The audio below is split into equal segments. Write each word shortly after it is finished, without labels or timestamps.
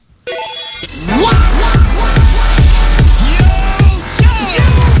But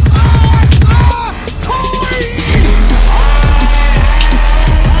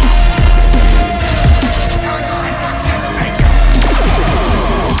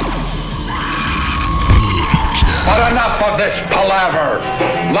enough of this palaver.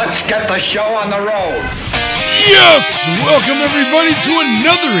 Let's get the show on the road. Yes! Welcome everybody to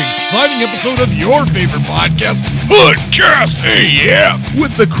another exciting episode of your favorite podcast, Hoodcast AF.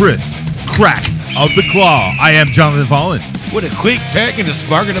 With the crisp crack of the claw, I am Jonathan Fallen. With a quick peck and a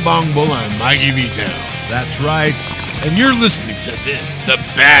spark of the bong bull, I'm Mikey V-Town. That's right. And you're listening to this, the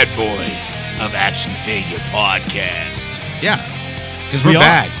Bad Boys of Action Figure Podcast. Yeah. Because we're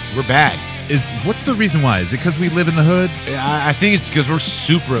bad. We're bad. What's the reason why? Is it because we live in the hood? I think it's because we're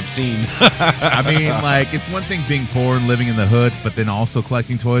super obscene. I mean, like, it's one thing being poor and living in the hood, but then also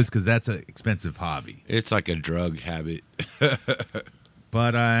collecting toys, because that's an expensive hobby. It's like a drug habit.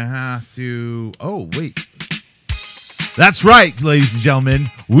 But I have to... Oh, wait. That's right, ladies and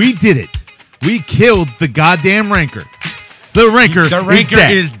gentlemen. We did it. We killed the goddamn Ranker. The Ranker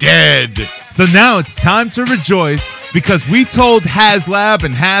is dead. So now it's time to rejoice because we told HasLab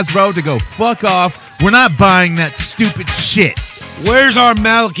and Hasbro to go fuck off. We're not buying that stupid shit. Where's our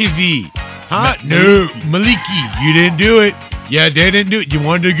Maliki V? Huh? No, Maliki, you didn't do it. Yeah, they didn't do it. You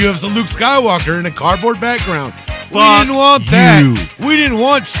wanted to give us a Luke Skywalker in a cardboard background. We didn't want that. We didn't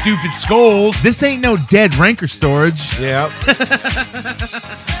want stupid skulls. This ain't no dead Ranker storage. Yep.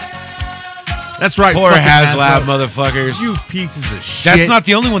 That's right. Poor HasLab motherfuckers. You pieces of shit. That's not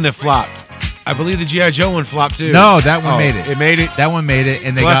the only one that flopped. I believe the G.I. Joe one flopped too. No, that one made it. It made it? That one made it,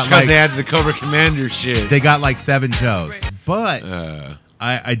 and they got like... they added the Cobra Commander shit. They got like 7 shows. But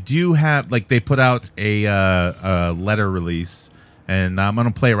I do have... Like, they put out a letter release, and I'm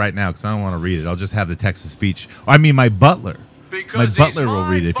going to play it right now because I don't want to read it. I'll just have the text to speech. I mean, my butler. My butler will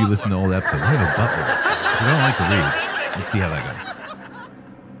read it if you listen to old episodes. I have a butler. If you don't like to read, let's see how that goes.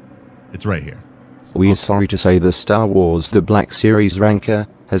 It's right here. We are sorry to say the Star Wars The Black Series Ranker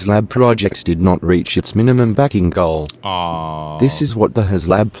HasLab project did not reach its minimum backing goal. Aww. This is what the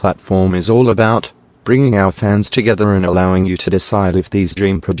HasLab platform is all about, bringing our fans together and allowing you to decide if these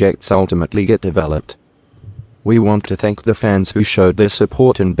dream projects ultimately get developed. We want to thank the fans who showed their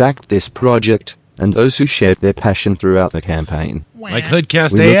support and backed this project, and those who shared their passion throughout the campaign. Like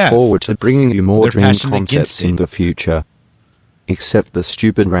Hoodcast We AF. look forward to bringing you more They're dream passionate concepts against in it. the future. Except the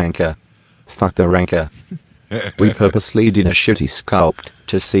stupid Ranker. Fuck the Ranker. We purposely did a shitty sculpt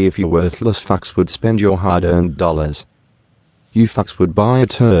to see if you worthless fucks would spend your hard-earned dollars. You fucks would buy a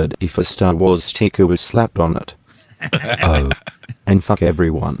turd if a Star Wars sticker was slapped on it. Oh, and fuck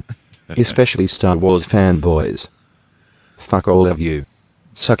everyone. Especially Star Wars fanboys. Fuck all of you.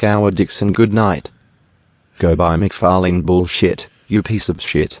 Suck our dicks and good night. Go buy McFarlane bullshit, you piece of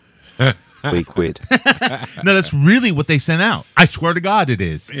shit. We quit. No, that's really what they sent out. I swear to God it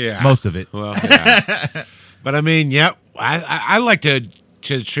is. Yeah. Most of it. Well, yeah. But I mean, yeah, I like to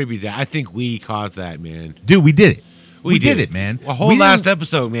attribute that. I think we caused that, man. Dude, we did it. We did it, man. A whole We last didn't-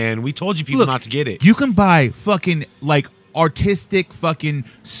 episode, man. We told you people Look, not to get it. You can buy fucking like artistic fucking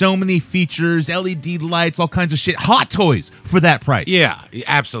so many features, LED lights, all kinds of shit, hot toys for that price. Yeah,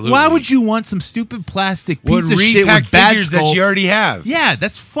 absolutely. Why would you want some stupid plastic piece Would of shit repack with bad figures that sculpt? you already have? Yeah,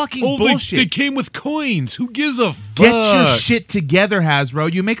 that's fucking Oh, bullshit. they came with coins. Who gives a fuck? Get your shit together,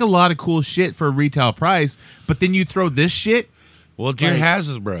 Hasbro. You make a lot of cool shit for a retail price, but then you throw this shit. Well, dear Like-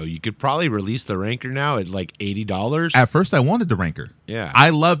 Hasbro, you could probably release the Ranker now at like $80. At first, I wanted the Ranker. Yeah. I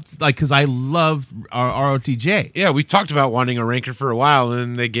loved, like, because I loved our ROTJ. Yeah, we talked about wanting a Ranker for a while,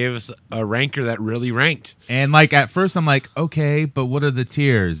 and they gave us a Ranker that really ranked. And, like, at first, I'm like, okay, but what are the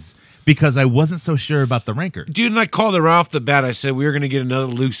tiers? Because I wasn't so sure about the Ranker. Dude, and I called it right off the bat. I said we were going to get another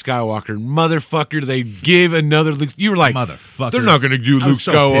Luke Skywalker. Motherfucker, they give another Luke. You were like, Motherfucker. they're not going to do I Luke was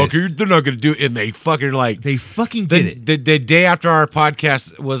so Skywalker. pissed. They're not going to do it. And they fucking like. They fucking did it. The day after our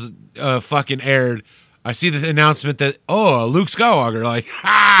podcast was fucking aired, I see the announcement that, Luke Skywalker. Like,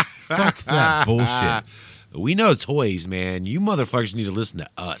 ha! Fuck that bullshit. We know toys, man. You motherfuckers need to listen to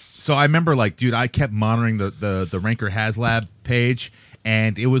us. So I remember, like, dude, I kept monitoring the Ranker HasLab page,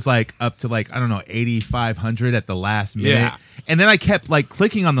 and it was like up to like, I don't know, 8,500 at the last minute. Yeah. And then I kept like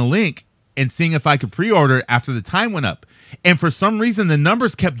clicking on the link and seeing if I could pre-order after the time went up. And for some reason, the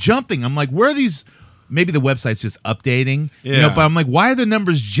numbers kept jumping. I'm like, where are these? Maybe the website's just updating, you know, Yeah. but I'm like, why are the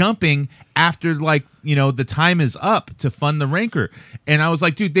numbers jumping after, like, you know, the time is up to fund the Ranker? And I was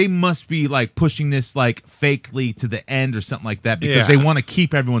like, dude, they must be like pushing this like fakely to the end or something like that because Yeah. they want to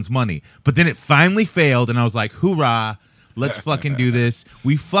keep everyone's money. But then it finally failed, and I was like, hoorah, Let's fucking do this.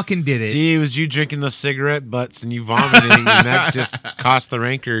 We fucking did it. See, it was you drinking those cigarette butts and you vomiting, and that just cost the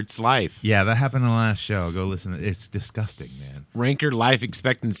Ranker its life. Yeah, that happened in the last show. Go listen. It's disgusting, man. Ranker life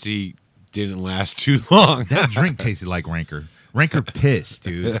expectancy didn't last too long. That drink tasted like Ranker. Ranker piss,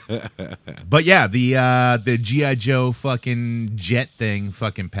 dude. But yeah, the G.I. Joe fucking jet thing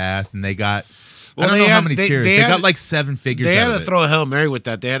fucking passed, and they got I don't know how many tiers. They got like 7 figures. They had out to of it. throw a Hail Mary with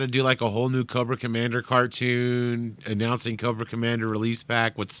that. They had to do like a whole new Cobra Commander cartoon announcing Cobra Commander release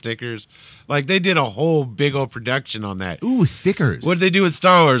pack with stickers. Like they did a whole big old production on that. Ooh, stickers. What did they do with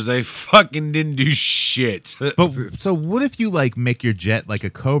Star Wars? They fucking didn't do shit. But so what if you like make your jet like a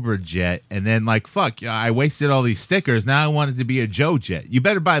Cobra jet, and then like fuck, I wasted all these stickers. Now I want it to be a Joe jet. You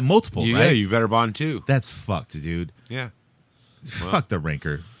better buy multiple, Yeah, right? you better bond too. That's fucked, dude. Yeah. Fuck the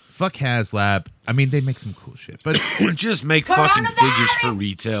Ranker. Fuck HasLab. I mean, they make some cool shit, but Just make fucking figures for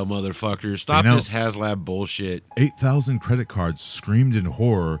retail, motherfuckers. Stop this HasLab bullshit. 8,000 credit cards screamed in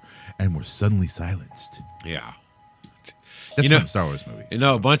horror and were suddenly silenced. Yeah. That's You know- from a Star Wars movie. You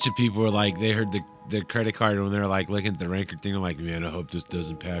know, a bunch of people were like, they heard the credit card when they're like looking at the Ranker thing. I'm like, man, I hope this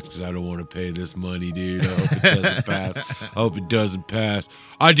doesn't pass because I don't want to pay this money, dude. I hope it doesn't pass. I hope it doesn't pass.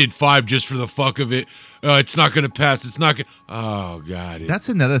 I did 5 just for the fuck of it. It's not going to pass. It's not going to. Oh, God. That's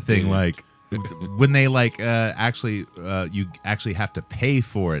another thing. Dude. Like when they like actually, you actually have to pay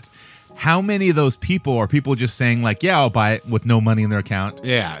for it. How many of those people are people just saying like, yeah, I'll buy it with no money in their account?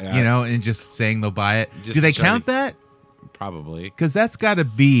 Yeah. You know, and just saying they'll buy it. Just Do they try to- count that? Probably. Because that's got to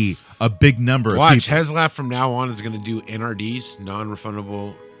be a big number Watch, of people. HasLab from now on is going to do NRDs,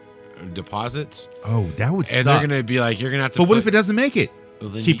 non-refundable deposits. Oh, that would And suck. they're going to be like, you're going to have to But what if it doesn't make it? Well,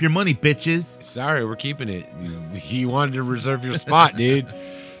 then Keep you- your money, bitches. Sorry, we're keeping it. You wanted to reserve your spot, dude.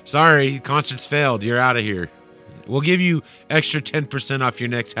 Sorry, concerts failed. You're out of here. We'll give you extra 10% off your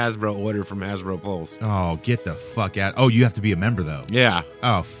next Hasbro order from Hasbro Pulse. Oh, get the fuck out. Oh, you have to be a member, though. Yeah.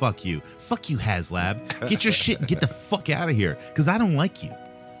 Oh, fuck you. Fuck you, HasLab. Get your shit and get the fuck out of here. Because I don't like you.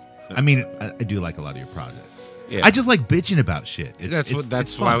 I mean, I do like a lot of your projects. Yeah. I just like bitching about shit. That's it's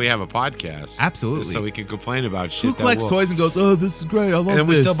why fun. we have a podcast. Absolutely. So we can complain about shit. Who that collects will- toys and goes, oh, this is great. I love And then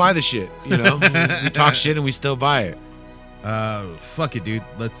this. we still buy the shit. You know, we talk shit and we still buy it. Fuck it, dude.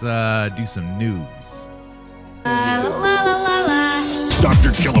 Let's do some news.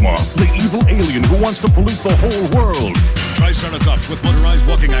 Dr. Killamore, the evil alien who wants to pollute the whole world. Triceratops with motorized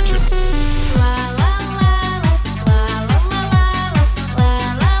walking action.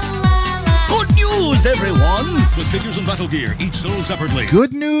 Good news, everyone! With figures and battle gear, each sold separately.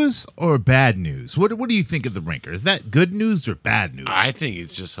 Good news or bad news? What do you think of the Ranker? Is that good news or bad news? I think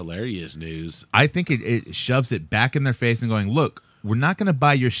it's just hilarious news. I think it shoves it back in their face and going, look, we're not going to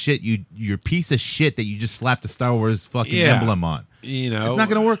buy your shit, your piece of shit that you just slapped a Star Wars fucking Yeah. emblem on. You know, It's not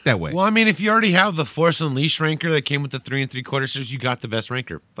going to work that way. Well, I mean, if you already have the Force Unleashed Ranker that came with the 3 3/4 series, you got the best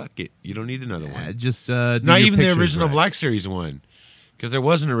Ranker. Fuck it, you don't need another one. Just do Not your even the pictures original right. Black Series one, because there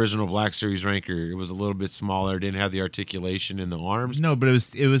was an original Black Series Ranker. It was a little bit smaller, didn't have the articulation in the arms. No, but it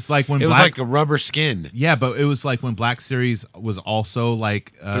was like when It was Black like a rubber skin. yeah, but it was like when Black Series was also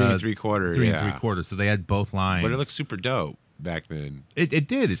like 3 3/4. 3 yeah. 3/4. So they had both lines. But it looked super dope back then. It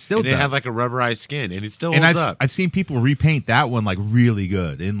did. It still And does. it had like a rubberized skin, and it still and holds I've up. I've seen people repaint that one like really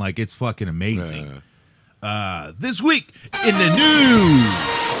good, and like it's fucking amazing. This week in the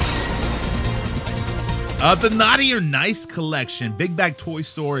news. The Naughty or Nice collection, Big Bag Toy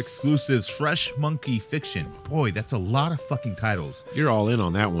Store exclusives, Fresh Monkey Fiction. Boy, that's a lot of fucking titles. You're all in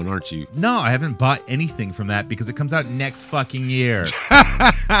on that one, aren't you? No, I haven't bought anything from that because it comes out next fucking year.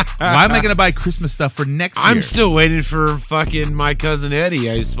 Why am I going to buy Christmas stuff for next year? I'm still waiting for fucking my cousin Eddie.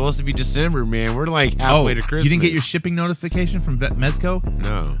 It's supposed to be December, man. We're like halfway to Christmas. You didn't get your shipping notification from Mezco?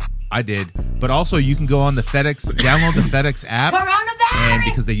 No. I did. But also, you can go on the FedEx, download the FedEx app. And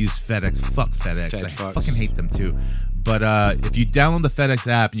because they use FedEx, fuck FedEx. Fed I fucks. fucking hate them too. But if you download the FedEx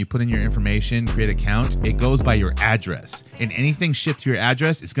app and you put in your information, create an account, it goes by your address. And anything shipped to your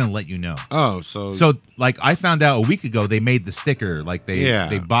address, it's going to let you know. Oh, so So, like, I found out a week ago they made the sticker. Like, Yeah.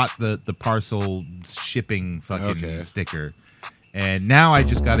 they bought the parcel shipping fucking Okay. sticker. And now I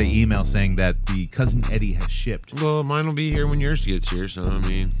just got an email saying that the Cousin Eddie has shipped. well, mine will be here when yours gets here. So I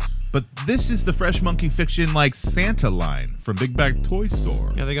mean, But this is the Fresh Monkey Fiction, like, Santa line from Big Bag Toy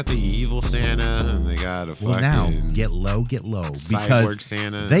Store. yeah, they got the evil Santa and they got a Well, fucking now, get low, because cyborg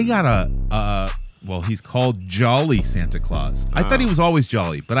Santa. they got well, he's called Jolly Santa Claus. I thought he was always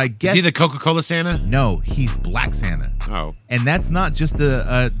jolly, but I guess Is he the Coca-Cola Santa? no, he's Black Santa. Oh, And that's not just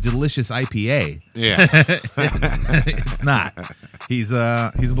a delicious IPA. yeah. It's not. He's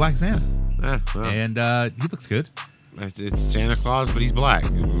a Black Santa, Well, and he looks good. it's Santa Claus, but he's black.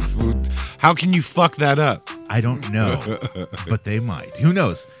 How can you fuck that up? I don't know, but they might. Who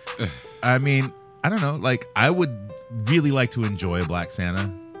knows? I mean, I don't know. Like, I would really like to enjoy a Black Santa.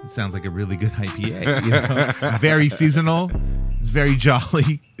 It sounds like a really good IPA. You know? Very seasonal. It's very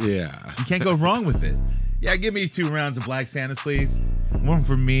jolly. Yeah. You can't go wrong with it. Yeah, give me 2 rounds of Black Santas, please. One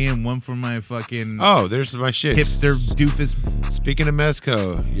for me and one for my fucking Oh, there's my shit. hipster doofus. Speaking of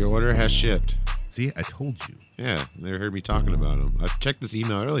Mezco, your order has shipped. See, I told you. Yeah, they heard me talking about them. I checked this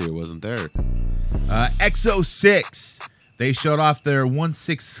email earlier. It wasn't there. Exo6. They showed off their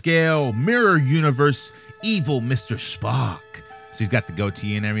 1/6 scale mirror universe evil Mr. Spock. So he's got the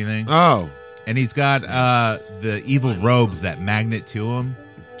goatee and everything. Oh. And he's got the evil robes that magnet to him.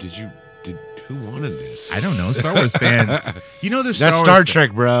 Who wanted this? I don't know. Star Wars fans. You know there's That's Star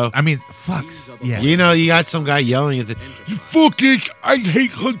Trek, bro. I mean, fucks. Yeah. You know, you got some guy yelling at the you fuck this, I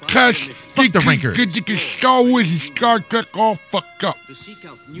hate Hudcast. Fuck the ranker. Star Wars and Star Trek all fucked up.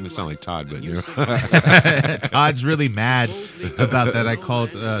 You sound like Todd, but you know. Todd's really mad about that. I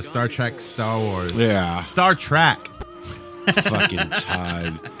called Star Trek Star Wars. Yeah. Star Trek. Fucking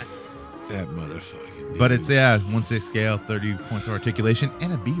Todd. That motherfucking But it's 1/6 scale, 30 points of articulation,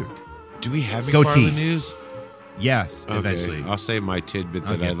 and a beard. Do we have Goatee. McFarlane news? Yes, Okay, eventually. I'll say my tidbit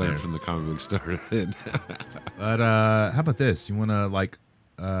I'll that I get learned there. from the comic book store. But how about this? You want to like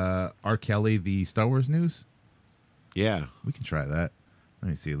R. Kelly the Star Wars news? Yeah. We can try that. Let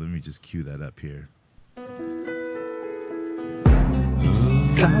me see. Let me just cue that up here.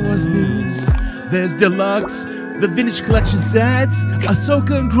 Star Wars news. There's Deluxe, the vintage collection sets,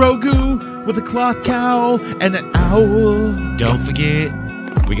 Ahsoka and Grogu with a cloth cowl and an owl. Don't forget,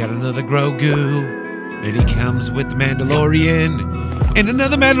 we got another Grogu, and he comes with the Mandalorian, and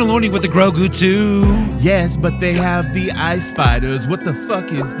another Mandalorian with the Grogu too. Yes, but they have the ice spiders. What the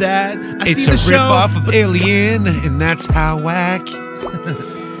fuck is that? It's a rip-off of Alien, and that's how whack.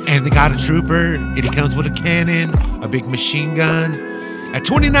 And they got a trooper, and he comes with a cannon, a big machine gun, at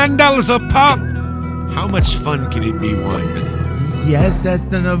 $29 a pop. How much fun can it be, one? Yes, that's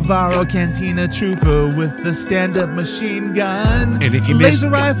the Navarro Cantina Trooper with the stand-up machine gun. And if you laser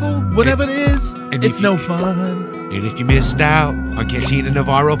rifle, whatever it is, and it's if no you- fun. And if you missed out on Cantina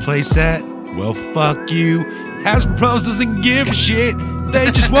Navarro playset, well, fuck you. Hasbro Bros doesn't give a shit.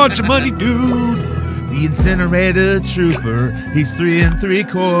 They just want your money, dude. The Incinerator Trooper, he's 3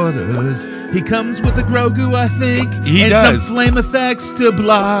 3/4. He comes with a Grogu, I think, He and does. some flame effects to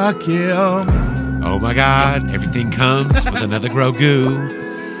block him. Oh my god, everything comes with another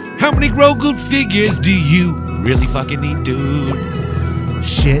Grogu. How many Grogu figures do you really fucking need, dude?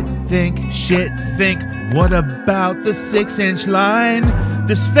 Shit, think. What about the 6-inch line?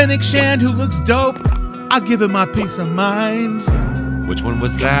 There's Fennec Shand who looks dope. I'll give him my peace of mind. Which one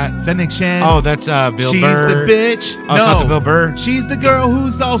was that? Fennec Shand. Oh, that's Bill She's Burr. the bitch. Oh, it's not the Bill Burr? She's the girl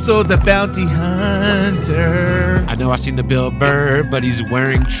who's also the bounty hunter. I know I seen the Bill Burr, but he's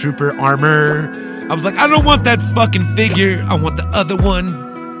wearing trooper armor. I was like, I don't want that fucking figure. I want the other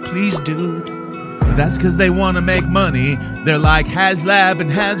one. Please, dude. But that's because they want to make money. They're like HasLab and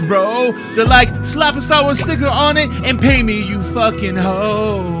Hasbro. They're like, slap a Star Wars sticker on it and pay me, you fucking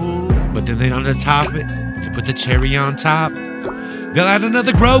hoe. But then they don't top it to put the cherry on top. They'll add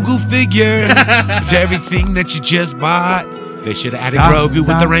another Grogu figure to everything that you just bought. They should have added Grogu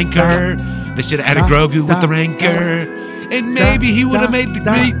with the Rancor. They should have added Grogu with the Rancor. And maybe he would have made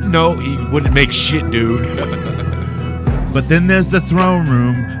the... No, he wouldn't make shit, dude. But then there's the throne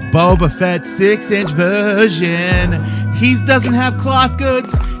room, Boba Fett 6-inch version. He doesn't have cloth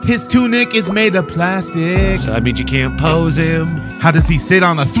goods. His tunic is made of plastic. So that means you can't pose him. How does he sit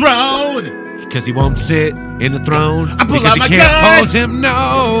on a throne? Because he won't sit in the throne. I pull because out you my can't gun. pose him,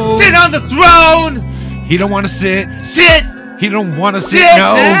 no. Sit on the throne. He don't want to sit. Sit. He don't want to sit, Sit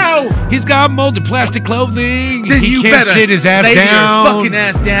no. now. He's got molded plastic clothing. Then He you can't better sit his ass lay down. your fucking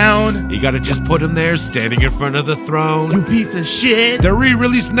ass down. You gotta just put him there, standing in front of the throne. You piece of shit. They're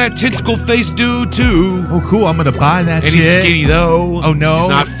re-releasing that tentacle face dude too. Oh, cool. I'm gonna buy that And shit. he's skinny though. Oh, no. He's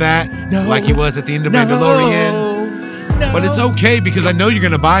not fat No. like he was at the end of No. Mandalorian. No. But it's okay because I know you're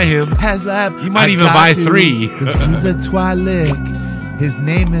gonna buy him. HasLab. You might I even got buy to, 3. 'cause he's a Twi'lek. His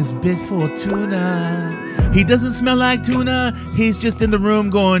name is Bit Fortuna. He doesn't smell like tuna. He's just in the room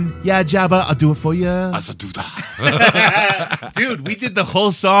going, yeah, Jabba, I'll do it for you. Dude, we did the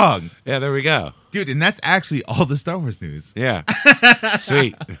whole song. Yeah, there we go. Dude, and that's actually all the Star Wars news. Yeah.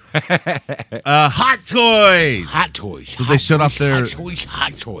 Sweet. Hot toys. Hot toys. So they showed off their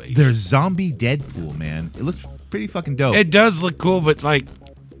Hot toys. their zombie Deadpool, man. It looks pretty fucking dope. It does look cool, but like,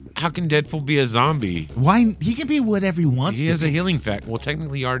 How can Deadpool be a zombie? Why he can be whatever he wants. He to has a be. healing fact. Well,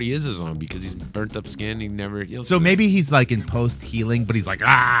 technically, he already is a zombie because he's burnt up skin. He never heals. So maybe he's like in post healing, but he's like,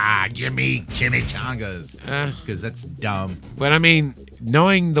 Jimmy Chimichangas, because that's dumb. But I mean,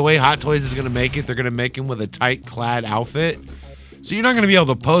 knowing the way Hot Toys is going to make it, they're going to make him with a tight clad outfit. So you're not going to be able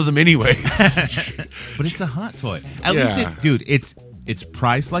to pose him anyways. But it's a hot toy. At least it's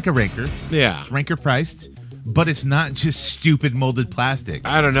priced like a Ranker. Yeah. It's Ranker priced, but it's not just stupid molded plastic.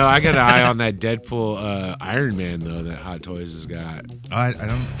 I don't know. I got an eye on that Deadpool Iron Man though that Hot Toys has got. I don't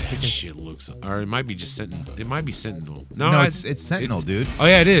think That shit looks, or it might be just Sentinel. It might be Sentinel. No, it's Sentinel, dude. Oh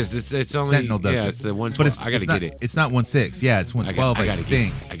yeah, it is. It's only Sentinel does it. It's the 112. But I gotta get it. It's not 1.6. Yeah, it's 112. I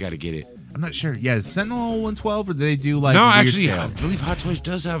think. I gotta get it. I'm not sure. Yeah, is Sentinel 112 or do they do like No, weird actually, scale? I believe Hot Toys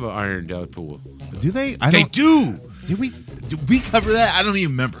does have an Iron Deadpool. Do they? They do. Did we cover that? I don't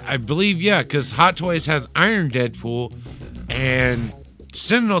even remember. I believe, yeah, because Hot Toys has Iron Deadpool, and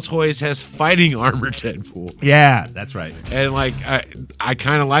Sentinel Toys has Fighting Armor Deadpool. Yeah, that's right. And like, I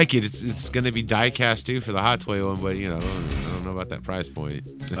kind of like it. It's gonna be die cast too for the Hot Toy one, but you know, I don't know about that price point.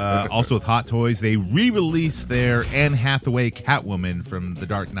 Also with Hot Toys, they re-released their Anne Hathaway Catwoman from The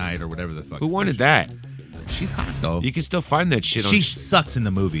Dark Knight or whatever the fuck. Who wanted that? She's hot though. You can still find that shit. She sucks in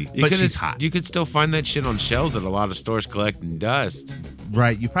the movie, but she's hot. You could still find that shit on shelves at a lot of stores collecting dust.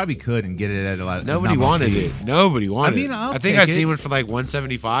 Right, you probably could and get it at a lot. Nobody wanted it. Nobody wanted I mean, it. I'll I think take I it. seen one for like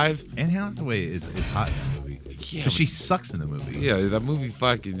 $175. Anne Hathaway is hot in the movie. Yeah, But she sucks in the movie. Yeah, that movie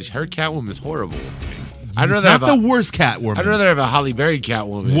fucking. Her Catwoman is horrible. I'd rather not the worst Catwoman. I'd rather have a Halle Berry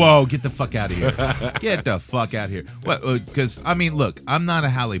Catwoman. Whoa, get the fuck out of here. Get the fuck out of here. What? Because, I mean, look, I'm not a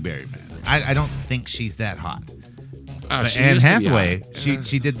Halle Berry man. I don't think she's that hot. Oh, But she Anne used to be Hathaway, hot.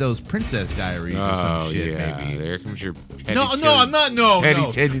 she did those Princess Diaries or some shit, yeah. maybe. There comes your petty No, I'm not. No, petty no.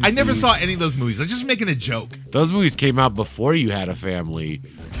 I never tendencies. saw any of those movies. I was just making a joke. Those movies came out before you had a family.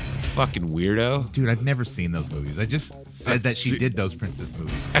 Fucking weirdo. Dude, I've never seen those movies. I just said that she did those princess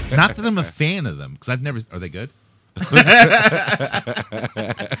movies. Not that I'm a fan of them, because I've never. Are they good?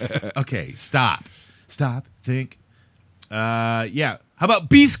 Okay, stop. Think. Yeah. How about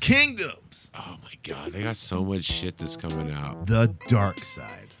Beast Kingdoms? Oh my god, they got so much shit that's coming out. The Dark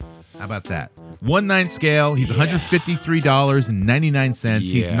Side. How about that? 1/9 scale. He's $153.99.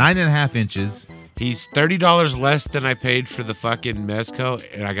 He's Yeah. 9.5 inches. He's $30 less than I paid for the fucking Mezco,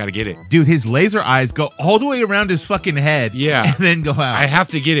 and I gotta get it. Dude, his laser eyes go all the way around his fucking head. Yeah. And then go out. I have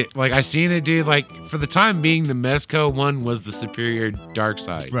to get it. Like, I seen it, dude. Like, for the time being, the Mezco one was the superior Dark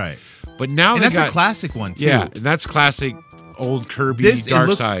Side. Right. But now And they that's got, a classic one, too. Yeah, and that's classic old Kirby This- it Dark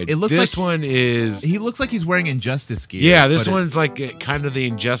looks- Side. it looks this like- one is... He looks like he's wearing Injustice gear. Yeah, this but one's like kind of the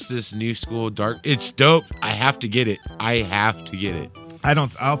Injustice New School Dark. It's dope. I have to get it.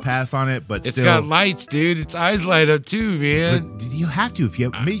 I'll pass on it, but It's still. got lights, dude. Its eyes light up too, man. But you have to. If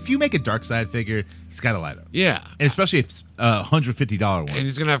you make a Dark Side figure, he's got to light up. Yeah. And especially if it's a $150 one. And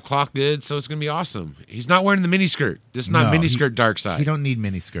he's gonna have cloth goods, so it's gonna be awesome. He's not wearing the mini skirt. This is not mini skirt Dark Side. He don't need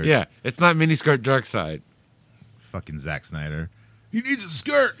mini skirt. Yeah, it's not mini skirt Dark Side. Fucking Zack Snyder. He needs a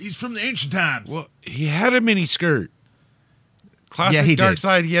skirt. He's from the ancient times. Well, he had a mini skirt. Classic Yeah, he Dark did.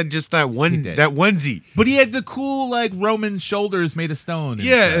 Side. He had just that did. onesie. But he had the cool like Roman shoulders made of stone. And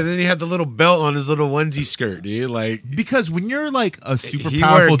Yeah, stuff. and then he had the little belt on his little onesie skirt, dude. Like Because when you're like a super he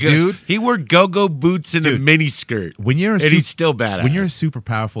powerful wore dude, he wore go-go boots and a Dude, mini skirt. when you're a and he's still badass. When you're a super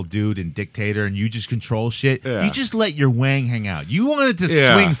powerful dude and dictator and you just control shit, Yeah. you just let your wang hang out. You want it to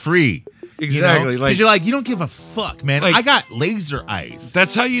Yeah. swing free. Exactly, Because like- you're like, you don't give a fuck, man. Like- I got laser eyes.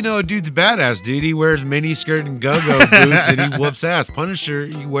 That's how you know a dude's badass, dude. He wears mini skirt and go-go boots and he whoops ass. Punisher,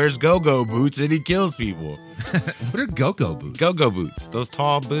 he wears go-go boots and he kills people. What are go-go boots? Go-go boots, those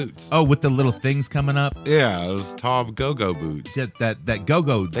tall boots. Oh, with the little things coming up? Yeah, those tall go-go boots. That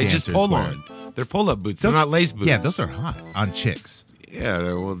go-go They just dancers pull wear. on. They're pull-up boots. Those- They're not lace boots. Yeah, those are hot on chicks.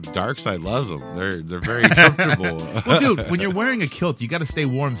 Yeah, well, Dark Side loves them. They're very comfortable. Well, dude, when you're wearing a kilt, you got to stay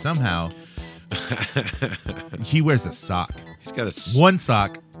warm somehow. He wears a sock. He's got a One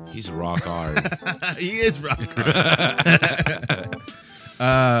sock. He's rock hard. He is rock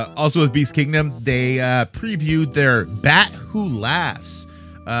hard. Also with Beast Kingdom, they previewed their Bat Who Laughs.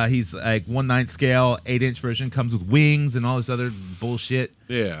 He's like 1/9 scale, 8-inch version, comes with wings and all this other bullshit.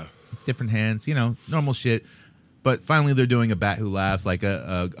 Yeah. Different hands, normal shit. But finally, they're doing a Bat Who Laughs, like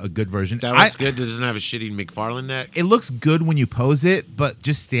a good version. That looks good. It doesn't have a shitty McFarlane neck. It looks good when you pose it, but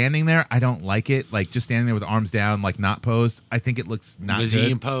just standing there, I don't like it. Like just standing there with arms down, like not posed. I think it looks not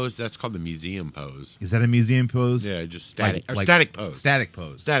Museum good. pose. That's called the museum pose. Is that a museum pose? Yeah, just static. Like- or static pose. Static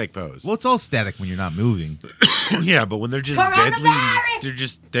pose. Static pose. Well, it's all static when you're not moving. Yeah, but when they're just deadly, they're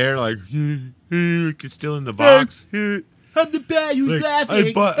just there like still in the box. I'm the bad who's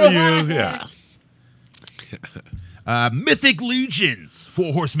laughing. Yeah. Mythic Legions,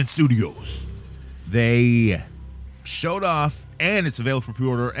 Four Horsemen Studios. They showed off, and it's available for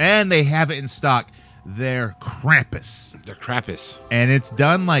pre-order, and they have it in stock. Their Krampus. The Krampus. And it's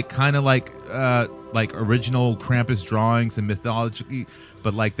done kind of like original Krampus drawings and mythology,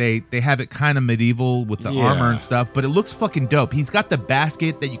 but like they have it kind of medieval with the armor and stuff, but it looks fucking dope. He's got the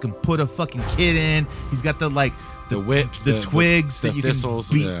basket that you can put a fucking kid in. He's got the whip, the twigs that you thistles,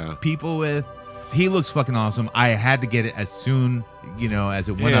 can beat people with. He looks fucking awesome. I had to get it as soon, as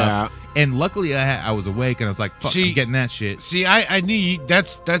it went up. And luckily I was awake and I was like, fuck, I'm getting that shit. See, I knew you,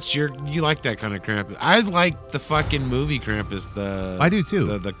 you like that kind of Krampus. I like the fucking movie Krampus, I do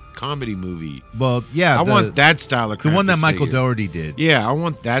too. The comedy movie. Well, yeah. I want that style of Krampus. The one that Michael figure. Dougherty did. Yeah, I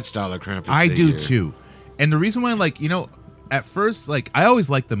want that style of Krampus. I figure. do too. And the reason why, at first, I always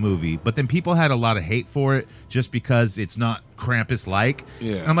liked the movie, but then people had a lot of hate for it just because it's not Krampus-like.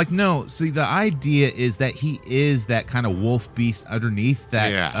 Yeah. And I'm like, no. See, the idea is that he is that kind of wolf beast underneath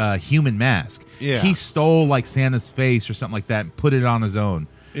that human mask. Yeah. He stole Santa's face or something like that and put it on his own.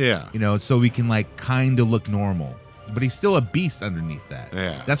 Yeah. So we can kind of look normal, but he's still a beast underneath that.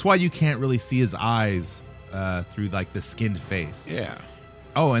 Yeah. That's why you can't really see his eyes through the skinned face. Yeah.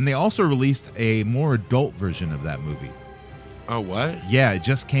 Oh, and they also released a more adult version of that movie. Oh, what? Yeah, it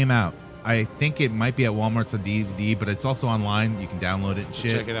just came out. I think it might be at Walmart's on DVD, but it's also online. You can download it and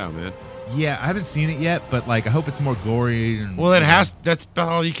shit. Check it out, man. Yeah, I haven't seen it yet, but I hope it's more gory. And, well, that's about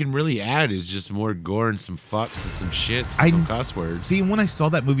all you can really add is just more gore and some fucks and some shits and some cuss words. See, when I saw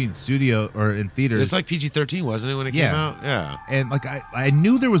that movie in studio or in theaters, it's PG-13, wasn't it, when it came out? Yeah. And I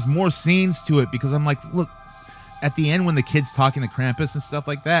knew there was more scenes to it because I'm like, look, at the end when the kid's talking to Krampus and stuff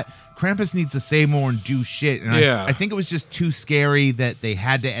like that, Krampus needs to say more and do shit. And I think it was just too scary that they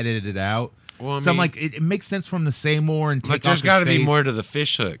had to edit it out. Well, I'm like, it makes sense from the say more and take off there's got to his face. be more to the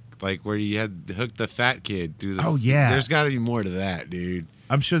fish hook, where you had to hook the fat kid through the. Oh yeah, there's got to be more to that, dude.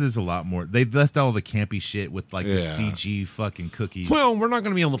 I'm sure there's a lot more. They left all the campy shit with the CG fucking cookies. Well, we're not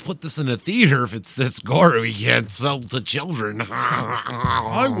going to be able to put this in a theater if it's this gory. We can't sell to children.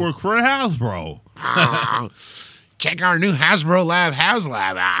 I work for Hasbro. Check our new Hasbro Lab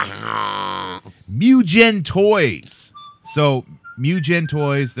HasLab. Mugen Toys. So Mugen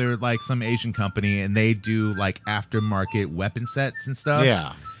Toys, they're some Asian company, and they do aftermarket weapon sets and stuff.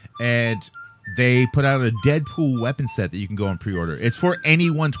 Yeah. And they put out a Deadpool weapon set that you can go and pre-order. It's for any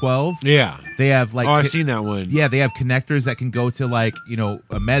 112. Yeah. They have I've seen that one. Yeah, they have connectors that can go to a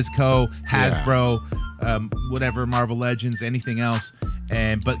Mezco, Hasbro, whatever, Marvel Legends, anything else.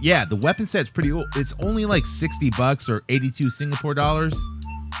 But the weapon set's pretty old. It's only $60 or 82 Singapore dollars.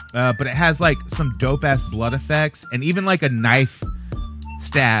 But it has some dope ass blood effects and even a knife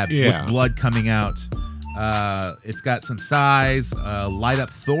stab with blood coming out. It's got some size, light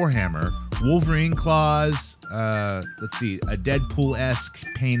up Thor hammer, Wolverine claws. Let's see, a Deadpool-esque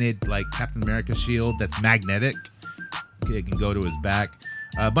painted Captain America shield that's magnetic. It can go to his back.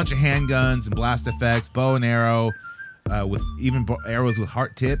 A bunch of handguns and blast effects, bow and arrow, with even arrows with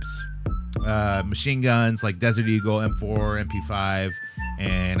heart tips. Machine guns like Desert Eagle, M4, MP5,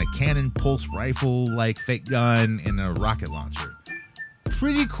 and a Cannon pulse rifle fake gun and a rocket launcher.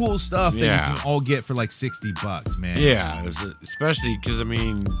 Pretty cool stuff that you can all get for $60, man. Yeah, especially because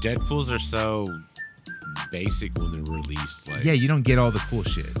Deadpools are so basic when they're released. You don't get all the cool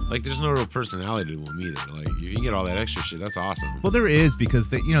shit. There's no real personality to them either. If you get all that extra shit, that's awesome. Well, there is because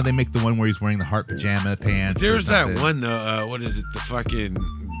they make the one where he's wearing the heart pajama pants. There's that one though. What is it? The fucking.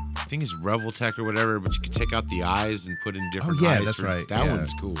 I think it's Revoltech or whatever, but you can take out the eyes and put in different eyes. That's right. That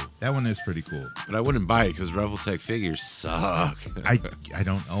one's cool. That one is pretty cool. But I wouldn't buy it because Revoltech figures suck. I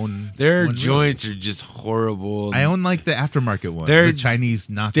don't own their joints are just horrible. I own the aftermarket ones, the Chinese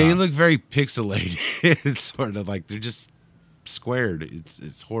knockoffs. They look very pixelated. It's sort of they're just squared.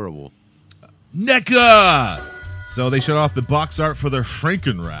 It's horrible. NECA! So they showed off the box art for their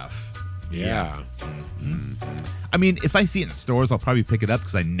Frankenraff. Yeah. If I see it in stores, I'll probably pick it up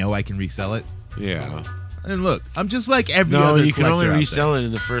because I know I can resell it. Yeah. And look, I'm just like every other No, you can only collector out resell there. it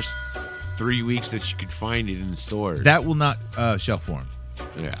in the first 3 weeks that you could find it in the stores. That will not shelf form.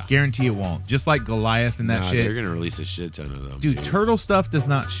 Yeah. Guarantee it won't. Just like Goliath and that shit. They're going to release a shit ton of them. Dude, turtle stuff does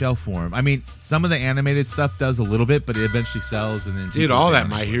not shelf form. Some of the animated stuff does a little bit, but it eventually sells. And then dude, all that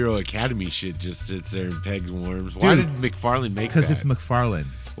My Hero Academy shit just sits there and pegs and worms. Why did McFarlane make that? Because it's McFarlane.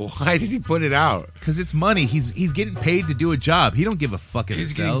 Why did he put it out? Because it's money. He's getting paid to do a job. He don't give a fuck if it sells.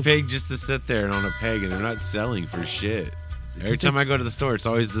 He's getting paid just to sit there and on a peg, and they're not selling for shit. Every time I go to the store, it's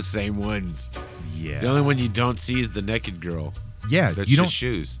always the same ones. Yeah. The only one you don't see is the naked girl. Yeah, That's you don't. just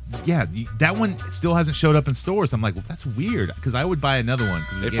shoes. Yeah, that one still hasn't showed up in stores. I'm like, well, that's weird because I would buy another one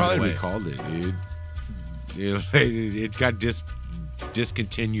because They probably recalled it, dude. You know, it got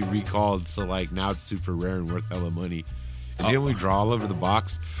discontinued, recalled, so like now it's super rare and worth hella money. And didn't we draw all over the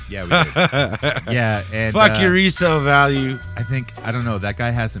box? Yeah, we did. Yeah, and Fuck your resale value. I don't know. That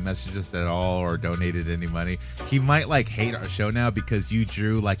guy hasn't messaged us at all or donated any money. He might like hate our show now because you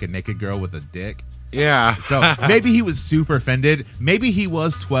drew like a naked girl with a dick. Yeah. So maybe he was super offended. Maybe he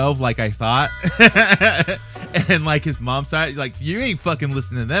was 12 like I thought. And like his mom started like, you ain't fucking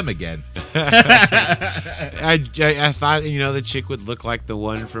listening to them again. I thought, the chick would look like the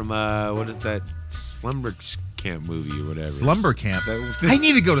one from, what is that? Slumber Camp movie or whatever. Slumber Camp? I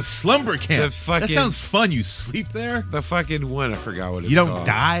need to go to Slumber Camp. That sounds fun. You sleep there? The fucking one. I forgot what it's called. You don't called.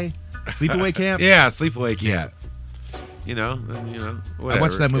 die? Sleepaway Camp? Yeah, Sleepaway Camp. Yeah. Whatever. I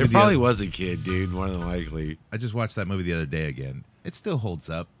watched that movie. It probably was a kid, dude, more than likely. I just watched that movie the other day again. It still holds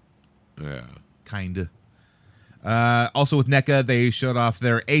up. Yeah. Kinda. Also with NECA, they showed off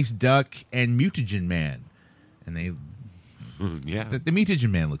their Ace Duck and Mutagen Man. And they... Yeah. The Mutagen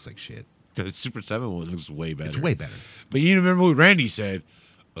Man looks like shit. The Super 7 one looks way better. It's way better. But you remember what Randy said?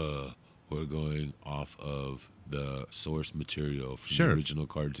 We're going off of the source material from the original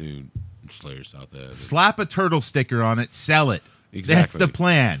cartoon, Slayer South Ed. Slap a turtle sticker on it, sell it. Exactly. That's the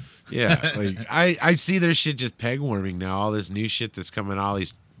plan. Yeah, like I see their shit just peg warming now. All this new shit that's coming, all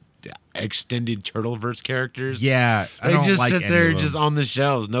these extended Turtleverse characters. Yeah, they just sit there just on the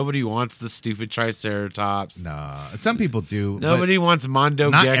shelves. Nobody wants the stupid Triceratops. Nah, some people do. Nobody wants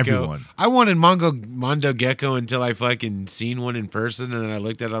Mondo not Gecko. Everyone. I wanted Mondo Gecko until I fucking seen one in person, and then I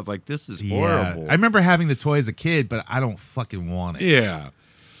looked at it. I was like, "This is horrible." I remember having the toy as a kid, but I don't fucking want it. Yeah,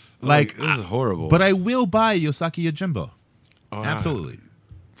 like this is horrible. But I will buy Yosaki Yojimbo. Absolutely.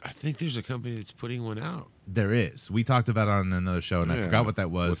 I think there's a company that's putting one out. There is. We talked about it on another show, and I forgot what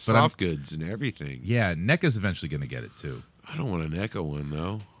that was. With soft goods and everything. Yeah, NECA's eventually going to get it, too. I don't want a NECA one,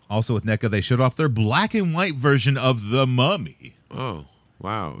 though. Also with NECA, they showed off their black and white version of The Mummy. Oh,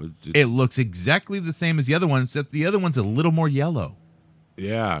 wow. It looks exactly the same as the other one, except the other one's a little more yellow.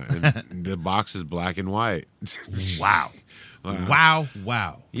 Yeah, and the box is black and white. Wow. Wow.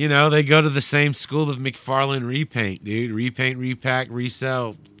 They go to the same school of McFarlane Repaint, dude. Repaint, repack,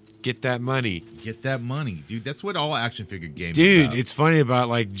 resell. Get that money. Get that money, dude. That's what all action figure games dude, about. It's funny about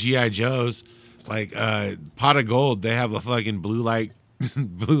like G.I. Joe's, like Pot of Gold, they have a fucking blue light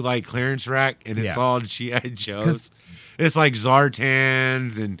clearance rack, and it's all G.I. Joe's. It's like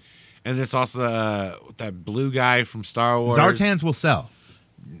Zartans, and it's also that blue guy from Star Wars. Zartans will sell.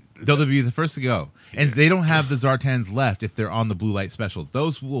 They'll be the first to go. And they don't have the Zartans left if they're on the blue light special.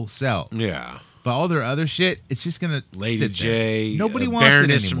 Those will sell. Yeah. But all their other shit, it's just going to Lady J. Nobody wants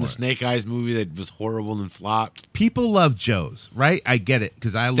Baroness it anymore. from the Snake Eyes movie that was horrible and flopped. People love Joe's, right? I get it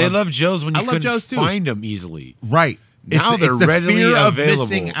because they love Joe's when you couldn't Joe's too. find them easily. Right. Now they're the readily fear available. Of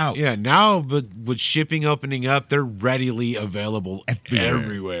missing out. Yeah, now but with shipping opening up, they're readily available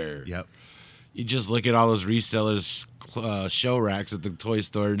everywhere. Yep. You just look at all those resellers show racks at the toy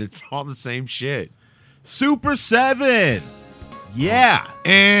store, and it's all the same shit. Super 7. Yeah.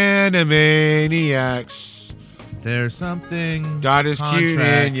 Animaniacs. There's something. God is cute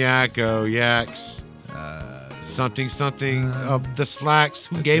in Contracts. Yakko Yaks. Something. The Slacks.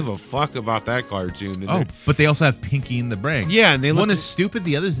 Who gave a fuck about that cartoon? Oh, but they also have Pinky and the Brain. Yeah, and they one look, is stupid,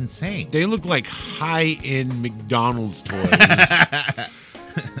 the other's insane. They look like high-end McDonald's toys.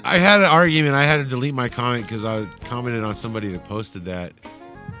 I had an argument. I had to delete my comment because I commented on somebody that posted that.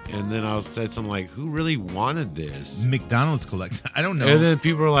 And then I said something like, who really wanted this? McDonald's collector. I don't know. And then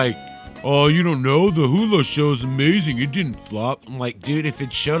people were like, oh, you don't know? The Hulu show is amazing. It didn't flop. I'm like, dude, if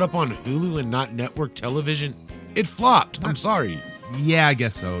it showed up on Hulu and not network television, it flopped. I'm sorry. Yeah, I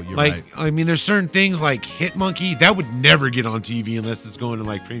guess so. You're like, right. I mean, there's certain things like Hit Monkey that would never get on TV unless it's going to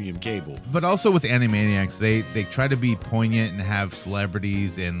like premium cable. But also with Animaniacs, they try to be poignant and have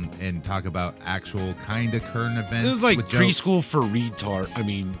celebrities and talk about actual kind of current events. It was like with jokes. preschool for retard. I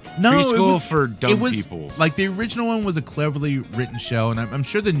mean, No, preschool for dumb it was, people. Like the original one was a cleverly written show, and I'm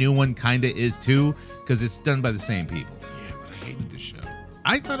sure the new one kind of is too, because it's done by the same people. Yeah, but I hated the show.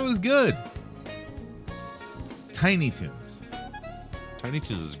 I thought it was good. Tiny Toons. Tiny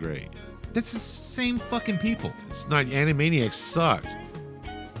Toons is great. That's the same fucking people. It's not. Animaniacs sucked.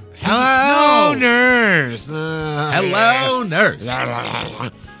 Hello, nurse. Hello, nurse.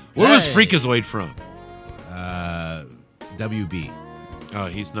 Where was Freakazoid from? WB. Oh,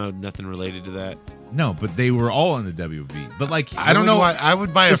 he's nothing related to that. No, but they were all on the WB. But like, I don't would know. buy- I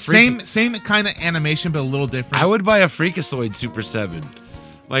would buy the a Freak- same kind of animation, but a little different. I would buy a Freakazoid Super 7.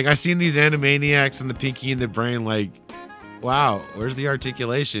 Like, I seen these Animaniacs and the Pinky and the Brain, like, Wow, where's the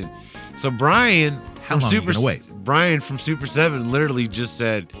articulation? So Brian How from long are you Super gonna wait? Brian from Super 7 literally just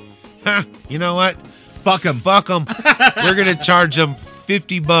said, you know what? Fuck them. Fuck them. We're going to charge them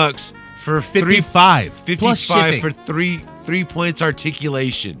 $50 for 55. 55 plus shipping. for three points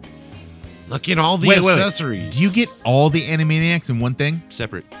articulation. Look at all the Wait. accessories. Do you get all the Animaniacs in one thing?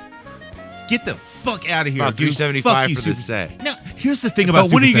 Separate. Get the fuck out of here. About dude. $375 Fuck you, for Super- this set. Now, here's the thing about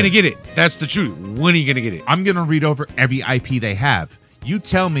But when are you Super going to 7. get it? That's the truth. When are you going to get it? I'm going to read over every IP they have. You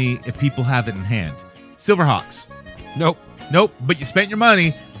tell me if people have it in hand. Silverhawks. Nope. Nope. But you spent your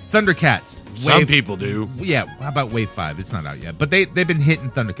money. Thundercats. Some people do. Yeah. How about Wave 5? It's not out yet. But they've been hitting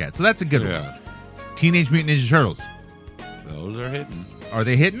Thundercats. So that's a good one. Teenage Mutant Ninja Turtles. Those are hitting. Are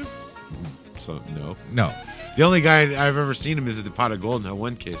they hitting? So, no. No. The only guy I've ever seen him is at the Pot of Gold in that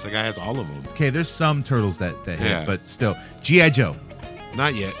one case. That guy has all of them. Okay, there's some turtles that hit, Yeah. but still. G.I. Joe.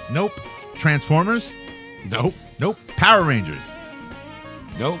 Not yet. Nope. Transformers. Nope. Nope. Power Rangers.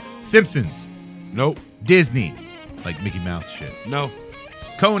 Nope. Simpsons. Nope. Disney. Like Mickey Mouse shit. No.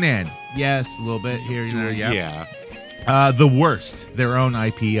 Conan. Yes, a little bit here and there. Yeah. Yeah. The Worst. Their own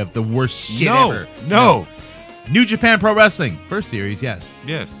IP of the worst shit No. ever. No. New Japan Pro Wrestling. First series, yes.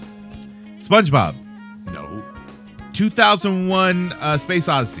 Yes. SpongeBob. No. 2001 Space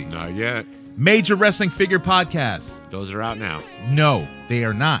Odyssey. Not yet. Major Wrestling Figure Podcast. Those are out now. No, they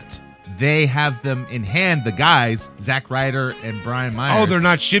are not. They have them in hand, the guys, Zack Ryder and Brian Myers. Oh, they're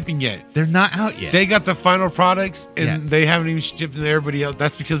not shipping yet. They're not out yet. They got the final products and Yes. they haven't even shipped to everybody else.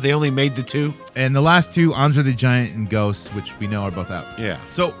 That's because they only made the two. And the last two, Andre the Giant and Ghost, which we know are both out. Yeah.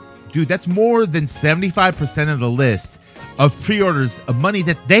 So, dude, that's more than 75% of the list of pre-orders of money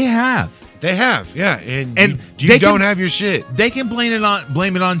that they have. They have, yeah. And And you they don't can- have your shit. They can blame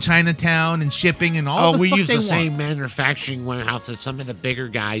it on Chinatown and shipping and all Oh, the we fuck use they the want. same manufacturing warehouse as some of the bigger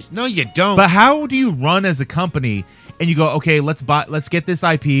guys. No, you don't. But how do you run as a company and you go, okay, let's get this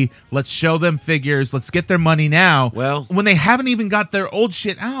IP, let's show them figures, let's get their money now. Well- when they haven't even got their old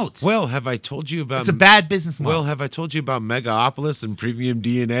shit out. Well, have I told you about It's a bad business model. Well, have I told you about Megaopolis and Premium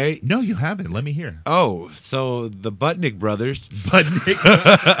DNA? No, you haven't. Let me hear. Oh, so the Butnick brothers, But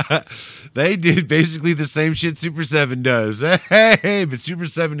Nick, they did basically the same shit Super 7 does. Hey, but Super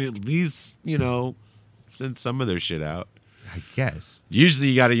 7 at least, sent some of their shit out. I guess. Usually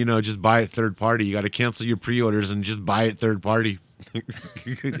you got to, just buy it third party. You got to cancel your pre-orders and just buy it third party.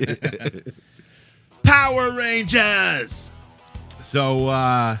 Power Rangers. So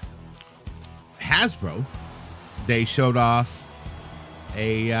Hasbro, they showed off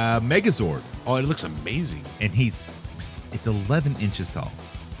a Megazord, Oh, it looks amazing. and it's 11 inches tall.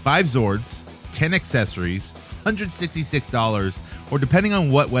 5 Zords, 10 accessories, $166, or depending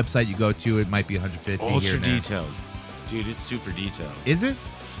on what website you go to, it might be $150 here Ultra and there. detailed. Dude, it's super detailed. Is it?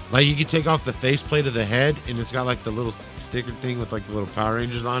 Like you can take off the faceplate of the head and it's got like the little sticker thing with like the little Power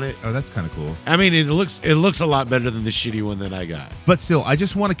Rangers on it. Oh, that's kind of cool. I mean, it looks a lot better than the shitty one that I got. But still, I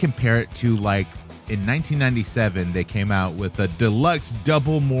just want to compare it to like in 1997, they came out with a deluxe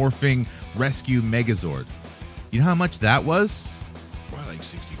double morphing rescue Megazord. You know how much that was? Probably like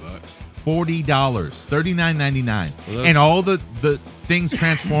 $60. $40, $39.99, Well, and all the things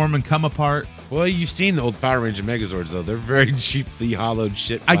transform and come apart. Well, you've seen the old Power Ranger Megazords though. They're very cheaply hollowed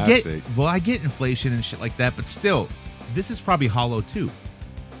shit I plastic. get inflation and shit like that, but still, this is probably hollow too.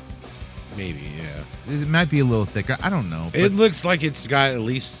 Maybe, yeah. It might be a little thicker. I don't know. It but- looks like it's got at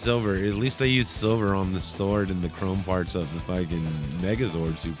least silver. At least they use silver on the sword and the chrome parts of the fucking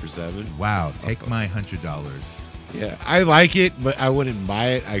Megazord Super 7. wow, take my $100. Yeah, I like it, but I wouldn't buy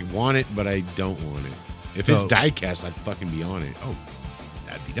it. I want it, but I don't want it. If So- it's die-cast, I'd fucking be on it. Oh,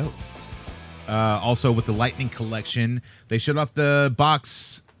 that'd be dope. Also, with the Lightning Collection, they showed off the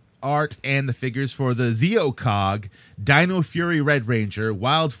box art and the figures for the Zeocog, Dino Fury Red Ranger,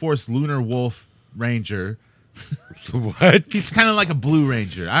 Wild Force Lunar Wolf Ranger. What? He's kind of like a Blue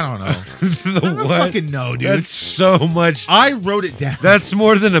Ranger. I don't know. The I don't what? fucking know, dude. That's so much. I wrote it down. That's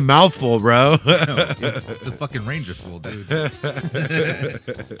more than a mouthful, bro. It's a fucking Ranger full, dude.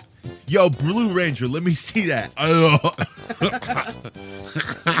 Yo, Blue Ranger, let me see that. I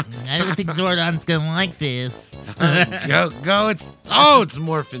don't think Zordon's gonna like this. Go. It's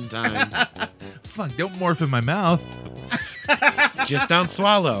morphin' time. Fuck, don't morph in my mouth. Just don't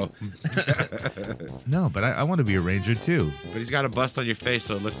swallow. No, but I want to be a Ranger too. But he's got a bust on your face,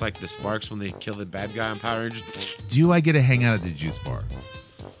 so it looks like the sparks when they kill the bad guy on Power Rangers. Do I get to hang out at the juice bar?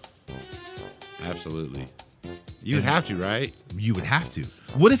 Absolutely. You'd have to, right? You would have to.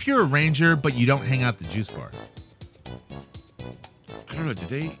 What if you're a Ranger, but you don't hang out at the juice bar? I don't know. Did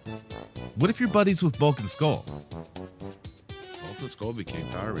they? What if you're buddies with Bulk and Skull? Bulk and Skull became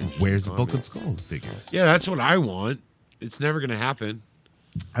Power Rangers. Where's the Bulk and Comics. Skull figures? Yeah, that's what I want. It's never going to happen.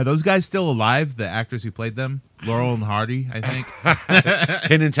 Are those guys still alive? The actors who played them, Laurel and Hardy, I think.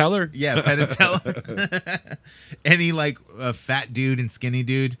 Penn and Teller. Yeah, Penn and Teller. Any like fat dude and skinny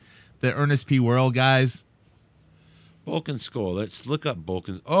dude, the Ernest P. Worrell guys. Bulk and Skull. Let's look up Bulk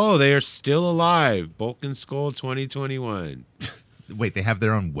and. Oh, they are still alive. Bulk and Skull 2021. Wait, they have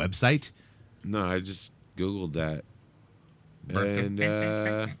their own website? No, I just Googled that. And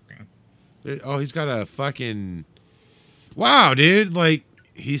he's got a fucking. Wow, dude! Like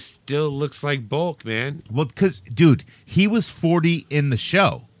he still looks like Bulk, man. Well, because dude, he was 40 in the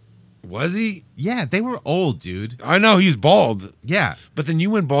show. Was he? Yeah, they were old, dude. I know he's bald. Yeah, but then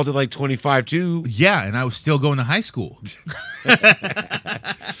you went bald at like 25 too. Yeah, and I was still going to high school.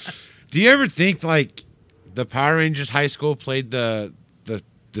 Do you ever think like the Power Rangers high school played the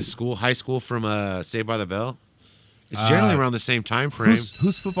school high school from Saved by the Bell? It's generally around the same time frame.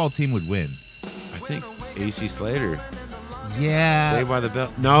 Whose football team would win? I think AC Slater. Yeah. Saved by the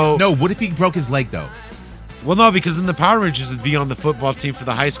Bell. No. No, what if he broke his leg though? Well, no, because then the Power Rangers would be on the football team for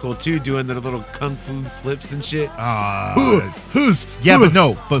the high school too, doing their little kung fu flips and shit. But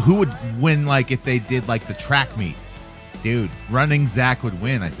who would win like if they did like the track meet? Dude, running Zach would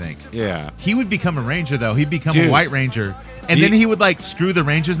win, I think. Yeah. He would become a Ranger though. He'd become a White Ranger. And then he would like screw the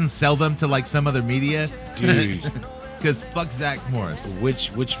Rangers and sell them to like some other media. Dude. Because fuck Zach Morris.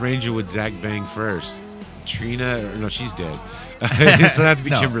 Which Ranger would Zach bang first? Trina? No, she's dead. So that'd have to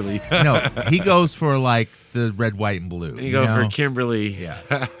be Kimberly. No, he goes for like the red, white, and blue. You go for Kimberly.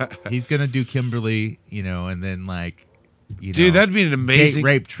 Yeah. He's going to do Kimberly, and then like, dude, that'd be an amazing date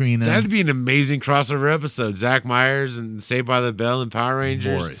rape Trina. That'd be an amazing crossover episode. Zach Myers and Saved by the Bell and Power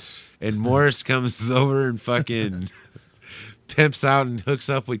Rangers. Morris comes over and fucking pimps out and hooks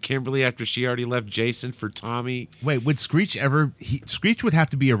up with Kimberly after she already left Jason for Tommy. Wait, would Screech ever? Screech would have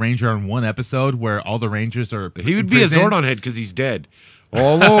to be a Ranger on one episode where all the Rangers are. He would be a Zordon head because he's dead.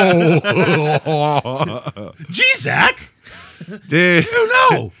 Oh, gee, Zach. Dude,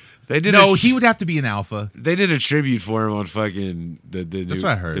 no. They did. No, he would have to be an alpha. They did a tribute for him on fucking the That's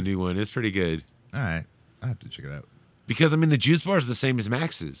what I heard. The new one. It's pretty good. All right, I have to check it out. Because the juice bar is the same as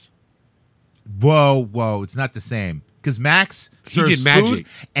Max's. Whoa, it's not the same. Because Max serves food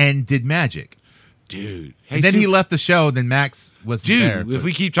and did magic. Dude. And then he left the show, then Max wasn't there. Dude, if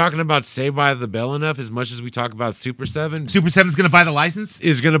we keep talking about Saved by the Bell enough, as much as we talk about Super 7. Super 7's going to buy the license?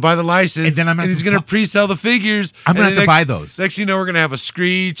 Is going to buy the license. And then he's going to pre-sell the figures. I'm going to have to buy those. Next thing you know, we're going to have a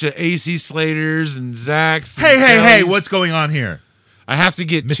Screech, a AC Slaters, and Zach's. Hey, what's going on here? I have to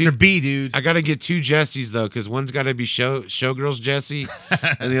get Mr. B, dude. I got to get 2 Jessies, though, because one's got to be Showgirls Jessie,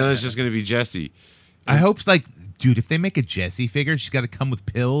 and the other's just going to be Jessie. I hope, dude, if they make a Jessie figure, she's got to come with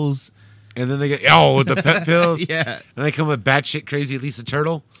pills. And then they get, with the pet pills. Yeah. And they come with batshit crazy Lisa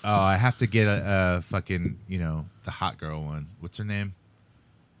Turtle. Oh, I have to get a fucking, the hot girl one. What's her name?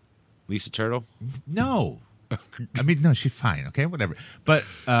 Lisa Turtle? No. I mean, no, she's fine. Okay, whatever. But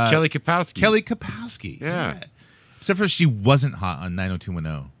Kelly Kapowski. Kelly Kapowski. Yeah. Except for she wasn't hot on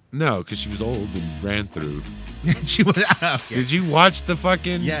 90210. No, because she was old and ran through. She was. Okay. Did you watch the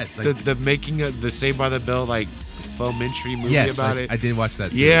fucking the making of the Saved by the Bell fomentary movie about it? I did watch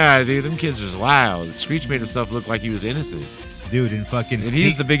that too. Yeah, dude, them kids was wild. Screech made himself look like he was innocent. Dude, and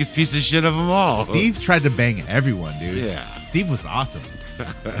he's the biggest piece of shit of them all. Steve tried to bang everyone, dude. Yeah. Steve was awesome.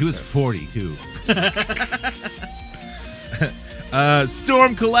 He was 40 too.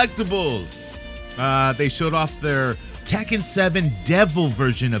 Storm Collectibles. They showed off their Tekken 7 Devil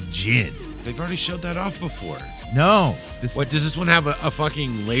version of Jin. They've already showed that off before. No. Does this one have a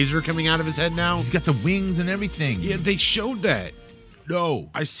fucking laser coming out of his head now? He's got the wings and everything. Yeah, they showed that. No.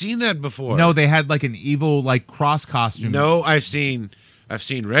 I've seen that before. No, they had like an evil cross costume. No, I've seen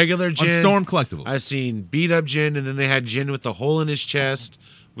regular Jin. On Storm Collectibles. I've seen beat up Jin, and then they had Jin with the hole in his chest,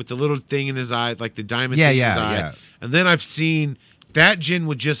 with the little thing in his eye, like the diamond thing in his eye. Yeah. And then I've seen that Jin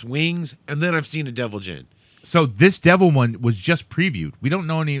with just wings, and then I've seen a devil Jin. So this devil one was just previewed. We don't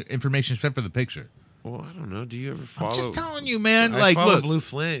know any information except for the picture. Well, I don't know. Do you ever follow? I'm just telling you, man. I follow Blue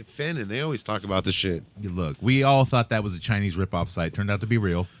Finn, and they always talk about the shit. Look, we all thought that was a Chinese ripoff site. Turned out to be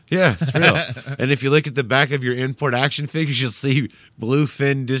real. Yeah, it's real. And if you look at the back of your import action figures, you'll see Blue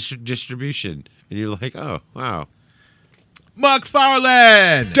Finn distribution, and you're like, oh, wow.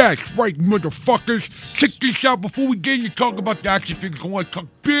 McFarlane! That's right, motherfuckers. Check this out. Before we get into talk about the action figures, I want to talk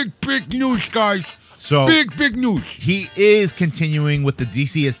big news, guys. So big news. He is continuing with the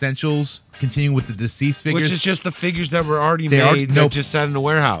DC Essentials, continuing with the deceased figures. Which is just the figures that were already made that just sat in the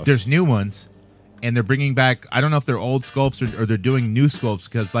warehouse. There's new ones. and they're bringing back. I don't know if they're old sculpts or they're doing new sculpts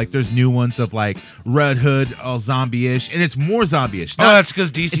because like there's new ones of like Red Hood, all zombie-ish, and it's more zombie-ish. That's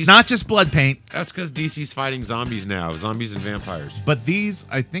because DC. It's not just blood paint. That's because DC's fighting zombies now, zombies and vampires. But these,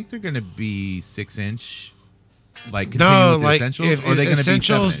 I think they're going to be 6-inch. Like continue with the essentials, or are they going to be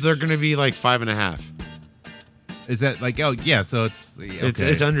 7-inch? They're going to be like 5.5. Is that like so it's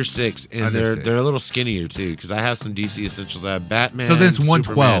okay. It's under 6, and Under they're 6. a little skinnier too because I have some DC essentials. I have Batman. So then it's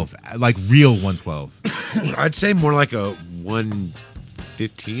 112, like real 112. I'd say more like a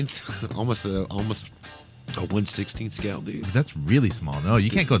 1/15th, almost a 1/16 scale, dude. That's really small. No, you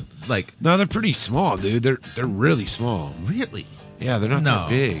can't go like. No, they're pretty small, dude. They're really small. Really? Yeah, they're not that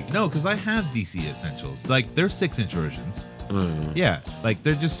big. No, because I have DC essentials. Like they're 6-inch versions. Yeah, like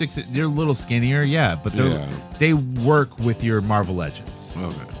they're just 6. They're a little skinnier. Yeah, but they work with your Marvel Legends.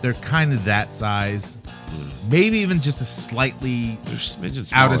 Okay. They're kind of that size. Maybe even just a slightly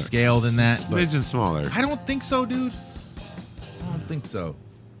out of scale than that. Smidgen smaller. I don't think so, dude. I don't think so.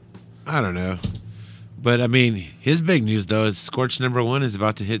 I don't know. But, I mean, his big news, though, is Scorch #1 is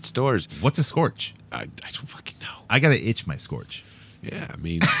about to hit stores. What's a Scorch? I don't fucking know. I got to itch my Scorch. Yeah, I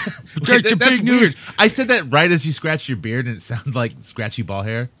mean, that's big weird. I said that right as you scratched your beard, and it sounded like scratchy ball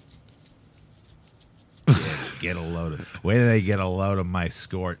hair. Get a load of. Where did they get a load of my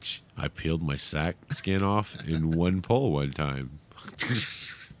Scorch? I peeled my sack skin off in one pull one time.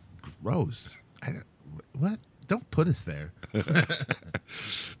 Gross. What? Don't put us there.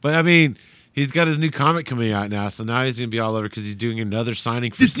 But I mean, he's got his new comic coming out now, so now he's gonna be all over because he's doing another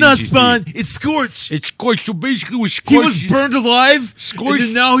signing for. It's not Spawn. It's Scorch. It's Scorch. So basically, with He Scorch, was burned alive. Scorch. And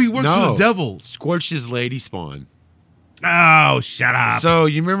then now he works for the devil. Scorch is Lady Spawn. Oh, shut up. So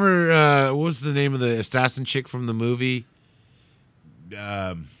you remember what was the name of the assassin chick from the movie?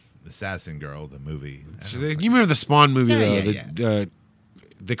 Assassin Girl, the movie. You remember the Spawn movie? Yeah.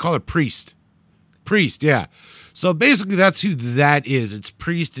 They call her Priest. Priest, yeah. So basically, that's who that is. It's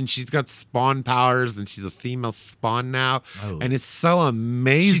Priest, and she's got Spawn powers, and she's a female Spawn now, and it's so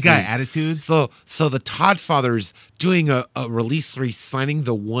amazing. She's got attitude. So the Todd Father's doing a release where he's signing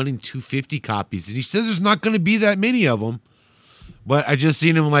the 1 in 250 copies, and he says there's not going to be that many of them. But I just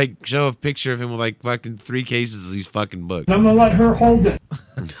seen him like show a picture of him with like fucking 3 cases of these fucking books. I'm gonna let her hold it.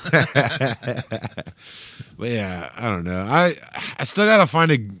 But yeah, I don't know. I still gotta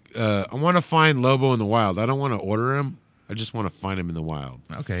find I want to find Lobo in the wild. I don't want to order him. I just want to find him in the wild.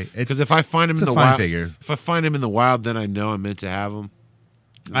 Okay. Because if I find him in the wild, figure. If I find him in the wild, then I know I'm meant to have him.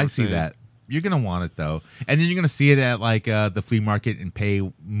 You know I see that. You're gonna want it though, and then you're gonna see it at like the flea market and pay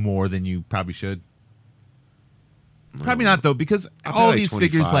more than you probably should. Probably not though, because all like these 25.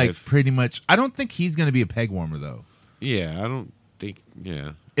 figures like pretty much. I don't think he's gonna be a peg warmer though. Yeah, I don't think.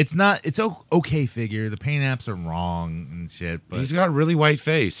 Yeah, it's not. It's okay figure. The paint apps are wrong and shit. But he's got a really white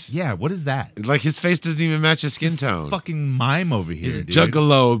face. Yeah, what is that? Like his face doesn't even match his skin tone. Fucking mime over here, dude.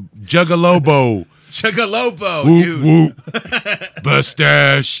 Juggalobo. Juggalobo, whoop, dude. Whoop.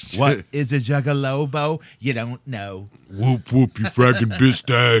 Mustache. What is a juggalobo? You don't know. Whoop whoop, you fragging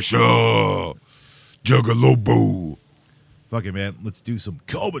mustache. Juggalobo. Fuck it, man. Let's do some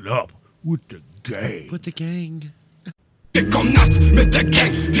coming up with the gang. With the gang. Vi kom natt med the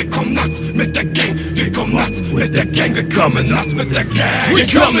gang. Vi kom natt med the gang. Vi kom natt med the gang. Vi coming up with the gang.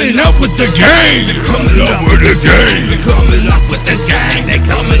 We're coming up with the gang. They're coming up with the gang. They're coming up with the gang. They're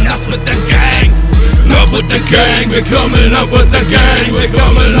coming up with the gang. Up with the gang. We're coming up with the gang. We're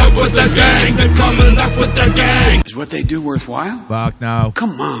coming up with the gang. They're coming up with the gang. Is what they do worthwhile? Fuck no.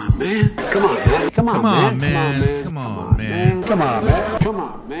 Come on, man. Come on, man. Come on, man. Come on, man. Come on, man. Come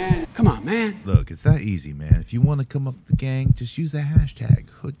on, man. Come on, man. Look, it's that easy, man. If you want to come up with the gang, just use the hashtag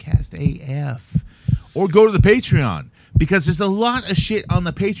HoodcastAF. Or go to the Patreon. Because there's a lot of shit on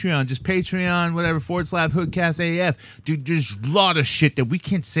the Patreon. Just Patreon, whatever, /HoodcastAF. Dude, there's a lot of shit that we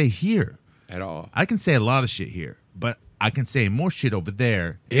can't say here. At all. I can say a lot of shit here. But I can say more shit over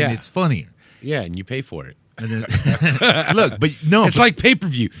there. And Yeah. it's funnier. Yeah, and you pay for it. And then, look, but no. It's like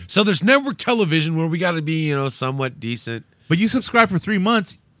pay-per-view. So there's network television where we got to be, somewhat decent. But you subscribe for 3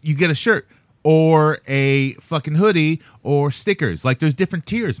 months, you get a shirt or a fucking hoodie or stickers. Like there's different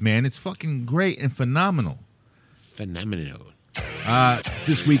tiers, man. It's fucking great and phenomenal. Phenomenal.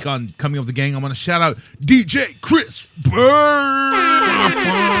 This week on Coming Up with the Gang, I'm going to shout out DJ Chris Bird.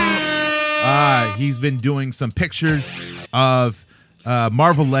 He's been doing some pictures of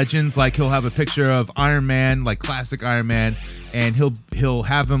Marvel Legends. Like he'll have a picture of Iron Man, like classic Iron Man, and he'll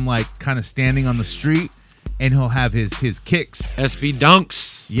have him like kind of standing on the street, and he'll have his kicks. SB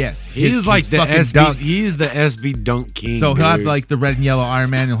dunks. Yes, he's like the SB dunks. He's the SB dunk king. So he'll have like the red and yellow Iron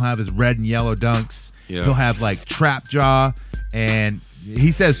Man. He'll have his red and yellow dunks. Yeah. He'll have like Trap Jaw, and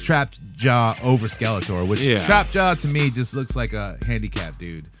he says Trap Jaw over Skeletor, which Yeah. Trap Jaw to me just looks like a handicapped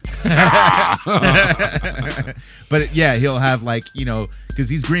dude. But yeah, he'll have like, because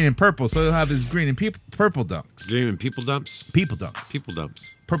he's green and purple, so he'll have his green and purple dunks. Green and people dumps? People dunks. People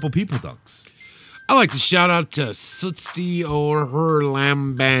dumps. Purple people dunks. I like to shout out to Sutsti or her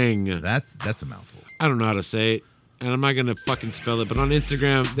Lambang. That's a mouthful. I don't know how to say it, and I'm not going to fucking spell it, but on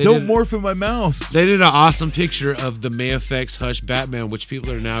Instagram, Don't morph in my mouth. They did an awesome picture of the Mayfx Hush Batman, which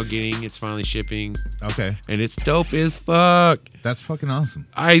people are now getting. It's finally shipping. Okay. And it's dope as fuck. That's fucking awesome.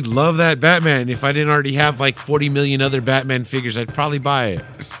 I love that Batman. If I didn't already have like 40 million other Batman figures, I'd probably buy it.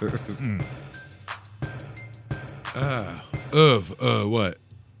 What?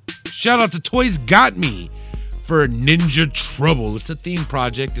 Shout out to Toys Got Me for Ninja Trouble. It's a theme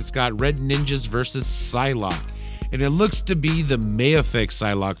project. It's got Red Ninjas versus Psylocke. And it looks to be the Mayfx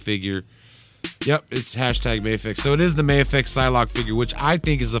Psylocke figure. Yep, it's hashtag Mayfx. So it is the Mayfx Psylocke figure, which I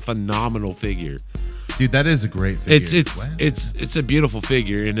think is a phenomenal figure. Dude, that is a great figure. It's a beautiful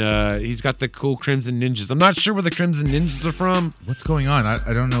figure, and he's got the cool Crimson Ninjas. I'm not sure where the Crimson Ninjas are from. What's going on?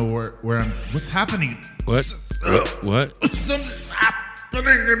 I don't know where I'm. What's happening? What? Something's happening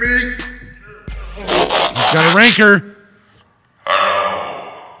to me. He's got a rancor.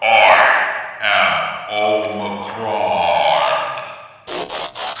 Hello, I am Omicron.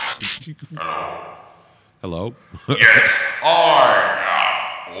 Hello. Yes, I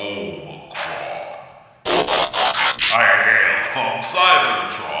am Omicron. I hail from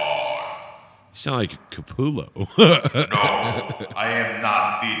Cybertron. You sound like Capullo. No, I am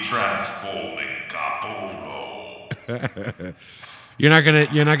not the transforming Capullo. You're not gonna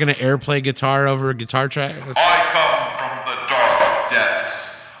airplay guitar over a guitar track. I come from the dark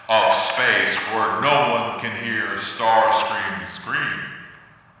depths of space where no one can hear Starscream scream.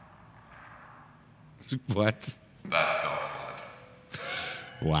 What? That fell flat.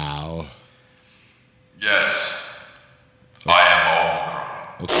 Wow. Yes, I am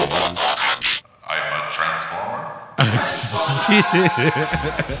Omicron. Okay. I'm a transformer.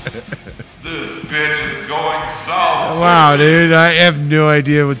 This bit is going south. Wow, dude, I have no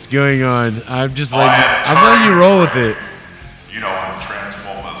idea what's going on. I'm just letting you roll with it. You know when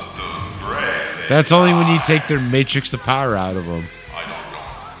Transformers to gray. That's only when you take their matrix of power out of them. I don't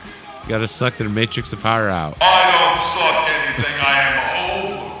know. You gotta suck their matrix of power out. I don't suck anything. I am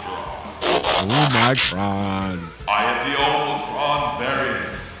Omicron. Omicron. I am the Omicron variant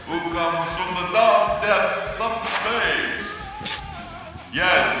who comes from the dark depths of space.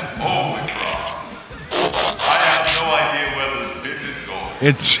 Yes, Omicron. I have no idea where this bit is going.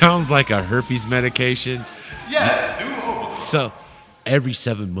 It sounds like a herpes medication. Yes, do Omicron. So, every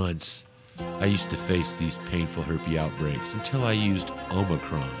 7 months, I used to face these painful herpes outbreaks until I used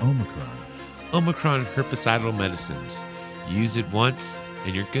Omicron. Omicron herpecidal medicines. Use it once,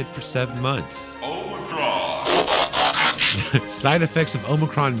 and you're good for 7 months. Omicron. Side effects of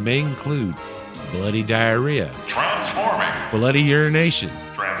Omicron may include bloody diarrhea, Transforming. bloody urination,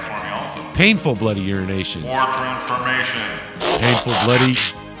 Transforming also. painful bloody urination, More transformation. painful bloody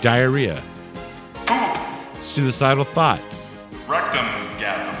diarrhea, Poop. suicidal thoughts,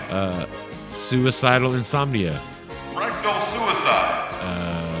 Rectum-gasm. Suicidal insomnia, Rectal suicide.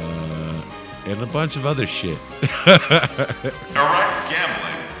 and a bunch of other shit. Erect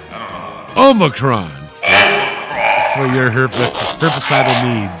gambling. I don't know. Omicron Omicron. for your herpecidal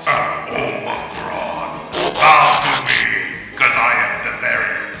needs. Omicron. Bow to me, because I am the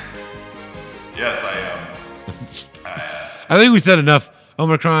variant. Yes, I am. I think we said enough.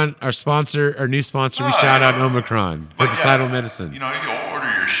 Omicron, our sponsor, our new sponsor, we shout out Omicron, But herpecidal yeah, medicine. You know, you can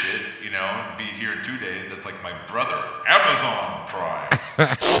order your shit, be here in 2 days. That's like my brother. Amazon Prime.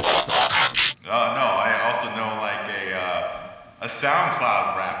 No, I also know like a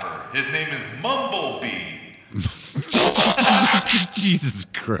SoundCloud rapper. His name is Mumblebee. Jesus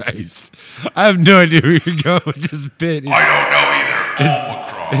Christ. I have no idea where you're going with this bit. I don't know either.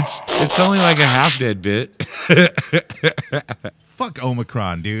 Omicron. It's only like a half-dead bit. Fuck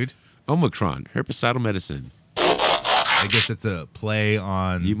Omicron, dude. Omicron, herpecidal medicine. I guess that's a play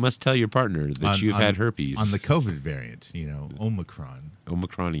on. You must tell your partner that you've had herpes. On the COVID variant, Omicron.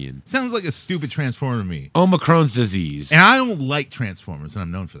 Omicronian. Sounds like a stupid Transformer to me. Omicron's disease. And I don't like Transformers, and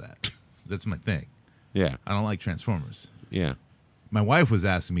I'm known for that. That's my thing. Yeah. I don't like Transformers. Yeah. My wife was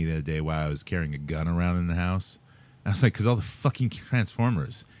asking me the other day why I was carrying a gun around in the house. I was like, because all the fucking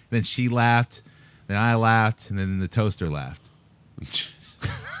Transformers. And then she laughed, then I laughed, and then the toaster laughed.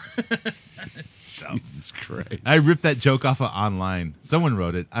 Jesus Christ. I ripped that joke off of online. Someone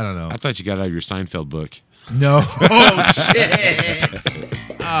wrote it. I don't know. I thought you got out of your Seinfeld book. No. Oh, shit.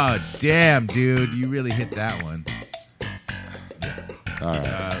 Oh, damn, dude. You really hit that one. All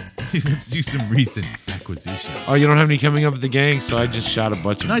right. Let's do some recent acquisition. Oh, you don't have any coming up with the gang, so I just shot a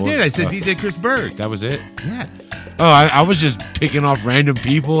bunch of. No, I did. I said Oh, DJ Chris Berg. that was it. Yeah. Oh, I was just picking off random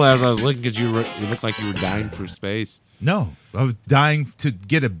people as I was looking because you looked like you were dying for space. No, I was dying to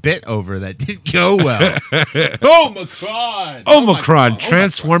get a bit over that didn't go well. Omicron! Omicron,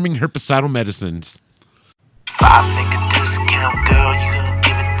 transforming herpescidal medicines. 5-figure discount, girl, you gonna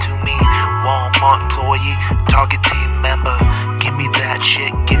give it to me. Walmart employee, Target team member. Give me that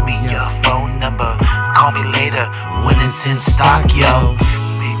shit, give me your phone number. Call me later when it's in stock, yo.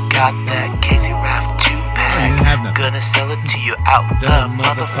 We got that Casey Raft 2-pack. Gonna sell it to you out the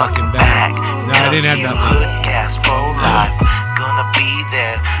motherfucking bag. No, I didn't have nothing. Hood gas for life. Gonna be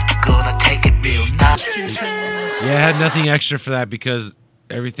there, gonna take it real nice. Yeah, I had nothing extra for that because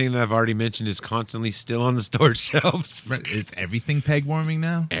everything that I've already mentioned is constantly still on the store shelves. Is everything peg warming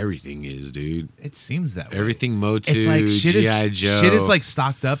now? Everything is, dude. It seems that way. Everything Motu, It's like G.I. Joe. Shit is like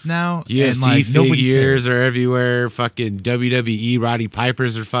stocked up now. UFC and like nobody figures cares. are everywhere. Fucking WWE Roddy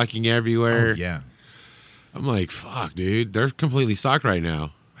Pipers are fucking everywhere. Oh, yeah. I'm like, fuck, dude. They're completely stocked right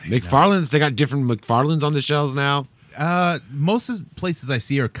now. McFarlane's, they got different McFarlane's on the shelves now. Most of the places I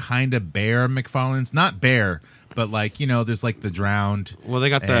see are kind of bare McFarlane's. Not bare, but like, there's like the Drowned. Well, they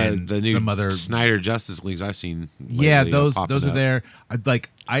got the new some other Snyder Justice Leagues I've seen. Yeah, lately those popping are up. there.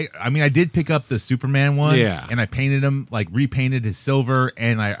 I mean, I did pick up the Superman one. Yeah. And I painted him, like repainted his silver,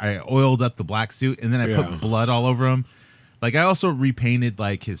 and I oiled up the black suit, and then I put blood all over him. Like, I also repainted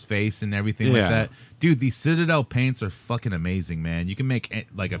like his face and everything like that. Dude, these Citadel paints are fucking amazing, man. You can make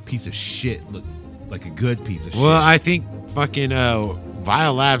like a piece of shit look like a good piece of shit. Well, I think fucking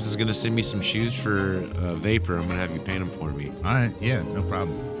Vile Labs is gonna send me some shoes for Vapor. I'm gonna have you paint them for me. All right, yeah, no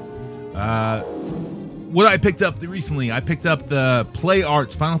problem. What I picked up recently, I picked up the Play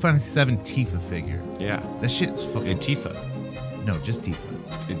Arts Final Fantasy VII Tifa figure. Yeah, that shit is fucking Tifa. No, just Tifa.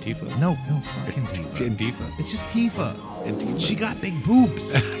 Tifa. No, fucking Tifa. Tifa. It's just Tifa. Tifa. She got big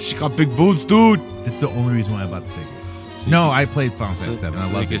boobs. She got big boobs, dude. That's the only reason why I bought the figure. No, I played Final Fantasy VII. I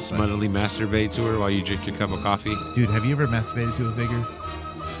love like it. you smuttily masturbate to her while you drink your cup of coffee. Dude, have you ever masturbated to a figure?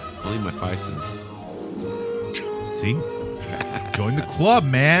 Only my Fisons. See? Join the club,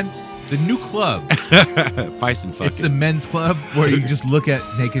 man. The new club. Fison fucking. It's a men's club where you just look at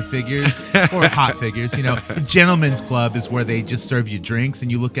naked figures or hot figures. The gentleman's club is where they just serve you drinks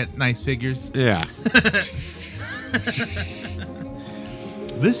and you look at nice figures. Yeah.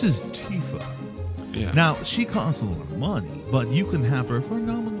 This is Tifa. Yeah. Now, she costs a lot of money, but you can have her for a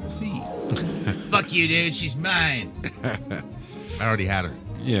nominal fee. Fuck you, dude. She's mine. I already had her.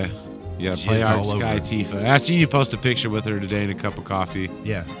 Yeah. Yeah, Jizzed Play Art all Sky over. Tifa. I seen you post a picture with her today in a cup of coffee.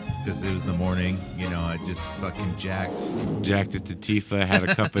 Yeah, because it was the morning. I just fucking jacked. Jacked it to Tifa, had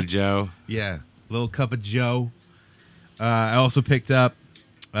a cup of Joe. Yeah, little cup of Joe. I also picked up,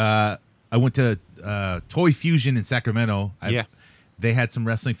 I went to Toy Fusion in Sacramento. They had some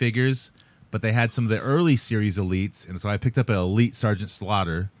wrestling figures, but they had some of the early series elites, and so I picked up an Elite Sergeant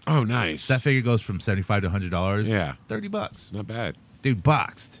Slaughter. Oh, nice. That figure goes from $75 to $100. Yeah. $30. Not bad. Dude,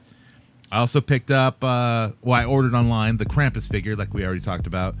 boxed. I also picked up, I ordered online the Krampus figure, like we already talked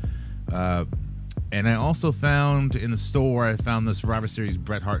about. And I also found in the store, I found the Survivor Series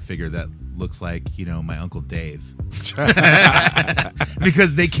Bret Hart figure that looks like, my Uncle Dave.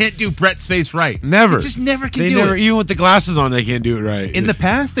 Because they can't do Bret's face right. Never. They just never can They do never, it. even with the glasses on, they can't do it right. In the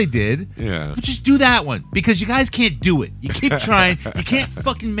past, they did. Yeah. But just do that one because you guys can't do it. You keep trying. You can't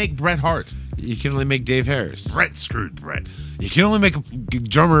fucking make Bret Hart. You can only make Dave Harris. Bret screwed Bret. You can only make a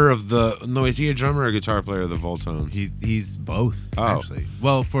drummer of the... No, is he a drummer or a guitar player of the Voltones? He's both, actually.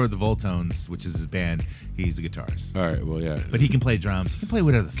 Well, for the Voltones, which is his band, he's a guitarist. All right, well, yeah. But he can play drums. He can play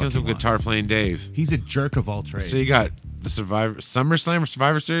whatever the fuck he Some wants. guitar playing Dave. He's a jerk of all trades. So you got the SummerSlam or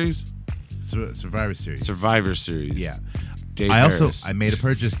Survivor Series? Survivor Series. Survivor Series. Yeah. Dave Harris. Harris. I made a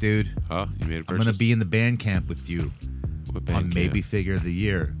purchase, dude. Oh, you made a purchase? I'm going to be in the band camp with you What band on camp? Maybe Figure of the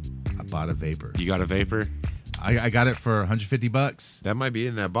Year. I bought a Vapor. You got a Vapor? I got it for $150. That might be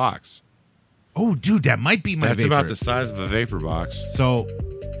in that box. Oh, dude, that might be my That's Vapor. about the size of a Vapor box. So,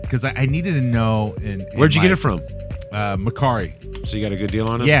 because I needed to know. Where'd you get it from? Macari. So you got a good deal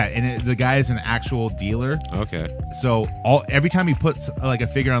on it? Yeah, and the guy is an actual dealer. Okay. So every time he puts like a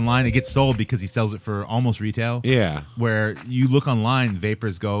figure online, it gets sold because he sells it for almost retail. Yeah. Where you look online,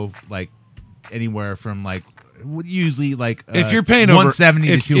 Vapors go like anywhere from like usually like if you're paying 170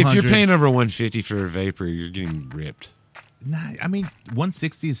 over, to 200. If you're paying over 150 for a Vapor, you're getting ripped. Nah, I mean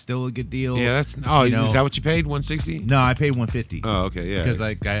 160 is still a good deal. Yeah, that's is that what you paid? 160? No, I paid 150. Oh, okay, yeah. Because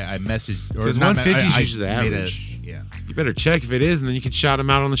I messaged or Because not 150 is I usually the made average. yeah. You better check if it is, and then you can shout them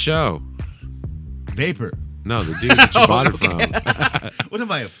out on the show. Vapor. No, the dude that you bought it from. What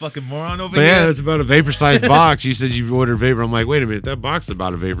am I, a fucking moron over But here? yeah, it's about a vapor-sized box. You said you ordered vapor. I'm like, wait a minute, that box is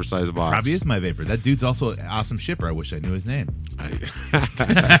about a vapor-sized box. Probably is my vapor. That dude's also an awesome shipper. I wish I knew his name.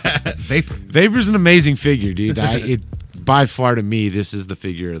 Vapor. Vapor's an amazing figure, dude. By far to me, this is the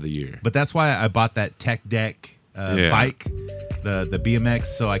figure of the year. But that's why I bought that Tech Deck bike, the BMX,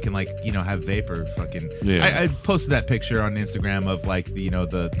 so I can have vapor. Fucking. Yeah. I posted that picture on Instagram of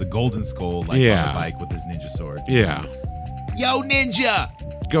the Golden Skull on the bike with his ninja sword. Yeah. Yo, ninja!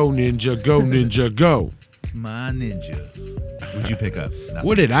 Go ninja, go ninja, go. My ninja. What'd you pick up? Nothing.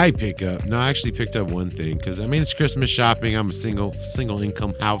 What did I pick up? No, I actually picked up one thing because it's Christmas shopping. I'm a single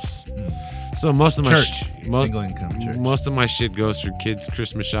income house, so most of my single income church. Most of my shit goes for kids'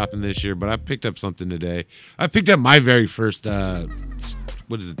 Christmas shopping this year. But I picked up something today. I picked up my very first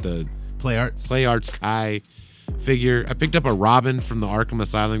what is it? The Play Arts Kai figure. I picked up a Robin from the Arkham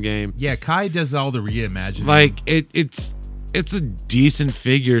Asylum game. Yeah, Kai does all the reimagining. Like it's a decent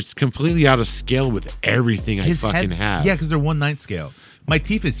figure. It's completely out of scale with everything I fucking have. Yeah, because they're 1/9 scale. My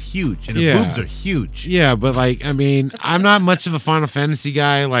teeth is huge, and her boobs are huge. Yeah, but I'm not much of a Final Fantasy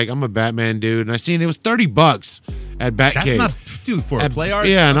guy. Like, I'm a Batman dude, and I seen it was $30 at Batcave. That's not, dude, for a Play Arts?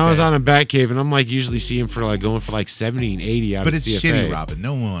 Yeah, and I was on a Batcave, and I'm usually seeing for going for 70 and 80 out but of it's CFA. Shitty Robin.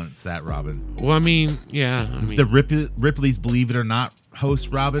 No one wants that Robin. Well, the Ripley's Believe It or Not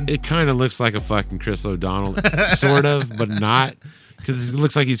host Robin. It kind of looks like a fucking Chris O'Donnell, sort of, but not. Because it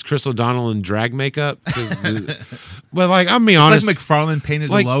looks like he's Chris O'Donnell in drag makeup. But I'm being honest, like McFarlane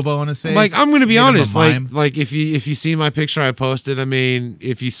painted a Lobo on his face. I'm going to be honest. If you see my picture I posted,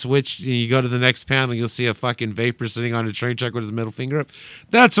 if you switch and you go to the next panel, you'll see a fucking vapor sitting on a train track with his middle finger up.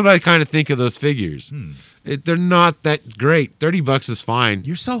 That's what I kind of think of those figures. They're not that great. $30 is fine.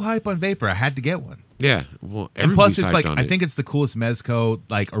 You're so hype on vapor. I had to get one. Yeah, well, and plus it's I think it's the coolest Mezco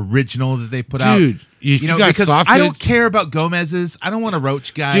original that they put out. Dude, because I don't care about Gomez's. I don't want a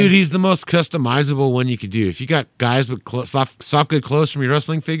Roach guy. Dude, he's the most customizable one you could do. If you got guys with soft good clothes from your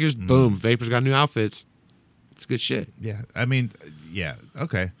wrestling figures, boom, Vapor's got new outfits. It's good shit. Yeah, yeah,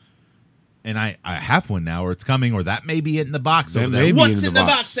 okay. And I have one now, or it's coming, or that may be in the box over there. What's in the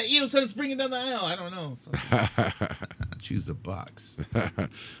box that you said bring it down the aisle? I don't know. Choose a box.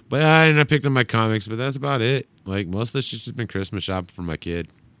 But I picked up my comics, but that's about it. Most of this shit's just been Christmas shopping for my kid.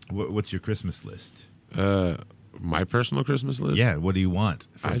 What's your Christmas list? My personal Christmas list? Yeah, what do you want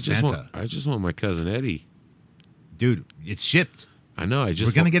from Santa? I just want my cousin Eddie. Dude, it's shipped. I know.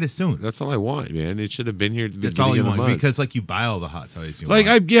 We're gonna get it soon. That's all I want, man. It should have been here at the beginning That's all you of the want month. because you buy all the hot toys you want.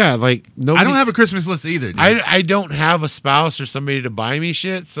 nobody, I don't have a Christmas list either. Dude. I don't have a spouse or somebody to buy me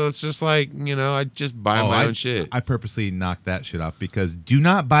shit, so it's just I just buy my own shit. I purposely knocked that shit off because do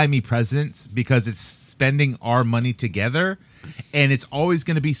not buy me presents because it's spending our money together, and it's always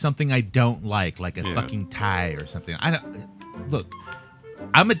going to be something I don't like a fucking tie or something. Look,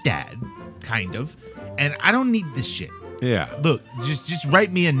 I'm a dad, kind of, and I don't need this shit. Yeah. Look, just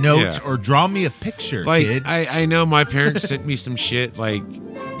write me a note or draw me a picture, kid. I know my parents sent me some shit.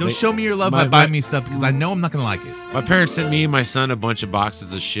 Don't show me your love by buying me stuff because I know I'm not going to like it. My parents sent me and my son a bunch of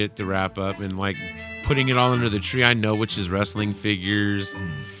boxes of shit to wrap up and putting it all under the tree. I know which is wrestling figures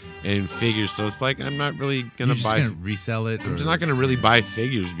and figures. So it's I'm not really going to buy. You're just going to resell it? I'm just not going to really buy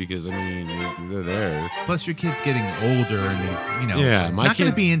figures because, they're there. Plus, your kid's getting older and he's, not going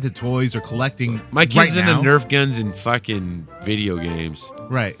to be into toys or collecting. My kid's into Nerf guns and fucking video games.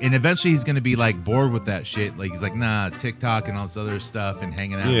 Right. And eventually he's going to be bored with that shit. He's nah, TikTok and all this other stuff and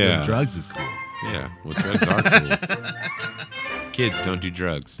hanging out with drugs is cool. Yeah. Well, drugs are cool. Kids, don't do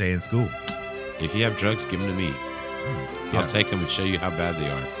drugs. Stay in school. If you have drugs, give them to me. I'll take them and show you how bad they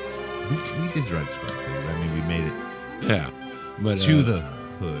are. We did drugs for it. We made it. Yeah. But to the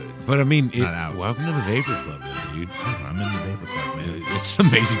hood. But not out. Welcome to the Vapor Club, dude. I'm in the Vapor Club, man. It's an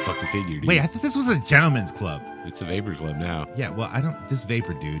amazing fucking figure, dude. Wait, I thought this was a gentleman's club. It's a Vapor Club now. Yeah, well, this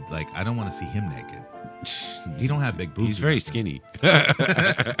Vapor dude, I don't want to see him naked. He don't have big boobs. He's very skinny.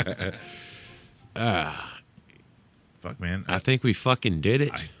 Fuck, man. I think we fucking did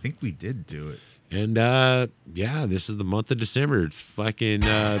it. I think we did do it. And, this is the month of December. It's fucking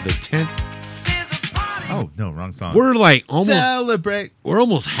the 10th. Oh, no, wrong song. We're almost... Celebrate. We're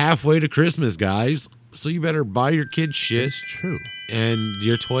almost halfway to Christmas, guys. So you better buy your kids shit. It's true. And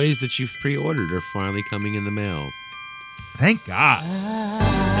your toys that you've pre-ordered are finally coming in the mail. Thank God.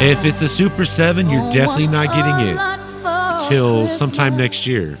 If it's a Super 7, you're definitely not getting it till sometime next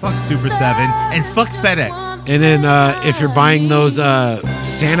year. Fuck Super 7 and fuck FedEx. And then if you're buying those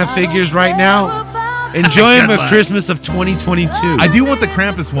Santa figures right now, Enjoy them Good a luck. Christmas of 2022. I do want the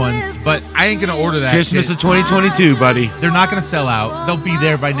Krampus ones, but I ain't gonna order that. Christmas shit. of 2022, buddy. They're not gonna sell out. They'll be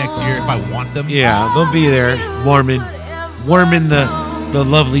there by next year if I want them. Yeah, they'll be there warming the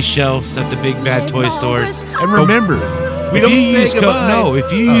lovely shelves at the big bad toy stores. And remember, we if don't you say use goodbye.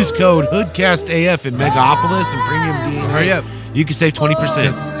 if you use code HoodcastAF in Megapolis and Premium DNA, Hurry up. you can save 20%.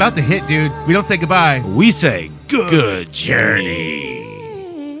 It's about to hit, dude. We don't say goodbye. We say good journey.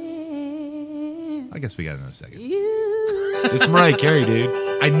 I guess we got another second. It's Mariah Carey, dude.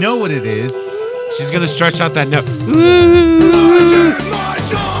 I know what it is. She's gonna stretch out that note.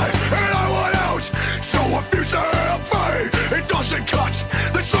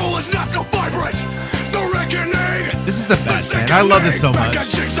 This is the best, man. I love this so much.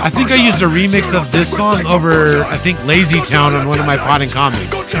 I think I used a remix of this song over, I think, Lazy Town on one of my potting comics.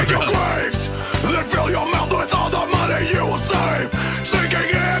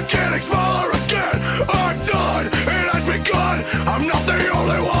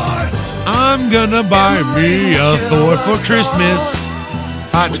 I'm gonna buy me a Thor for Christmas.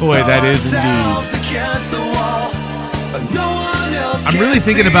 Hot toy, that is indeed. I'm really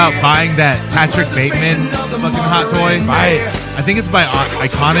thinking about buying that Patrick Bateman fucking hot toy. Buy it. I think it's by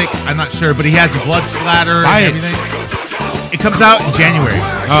Iconic. I'm not sure, but he has blood splatter Buy and it. everything. It comes out in January.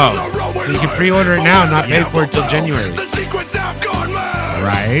 Oh, so you can pre-order it now and not pay for it till January.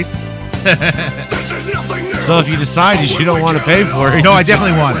 Right. So if you decide you don't want to pay for it, No, I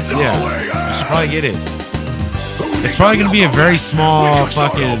definitely want it. yeah, you should probably get it. It's probably gonna be a very small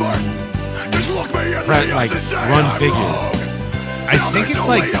fucking run figure. I think it's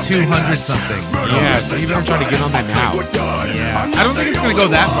like 200 something. Yeah, so you better try to get on that now. Yeah. I don't think it's gonna go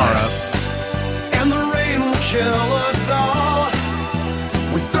that far up. And the rain will kill us all.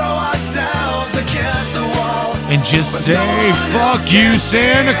 We throw ourselves against the wall. And just say, fuck you,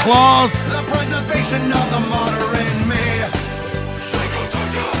 Santa Claus. The preservation of the martyr in me.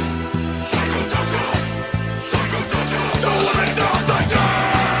 The limit of the day.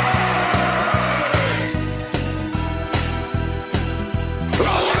 The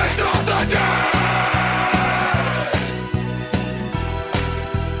limit of the day.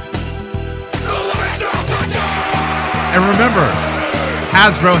 The limit of the day. And remember,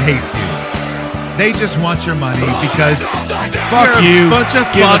 Hasbro hates you. They just want your money because Fuck you're you. a bunch of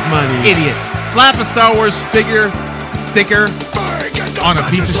Give us fucks, money. idiots. Slap a Star Wars figure sticker on a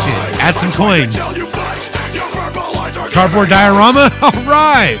piece of shit. Add some coins. Cardboard diorama? All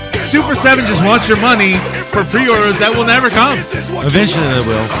right. Super 7 just wants your money for pre-orders that will never come. Eventually they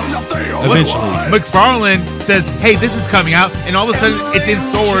will. Eventually. McFarlane says, hey, this is coming out, and all of a sudden it's in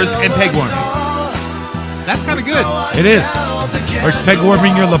stores and peg warming. That's kind of good. It is. Or it's peg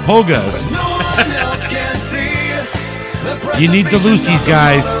warming your Lapogas. You need the Lucy's,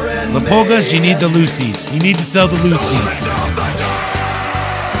 guys. Lapogas, you need the Lucy's. You need to sell the Lucy's.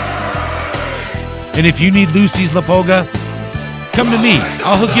 And if you need Lucy's Lapoga, come to me.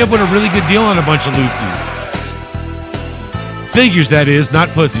 I'll hook you up with a really good deal on a bunch of Lucy's. Figures, that is, not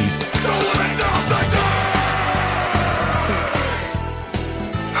pussies.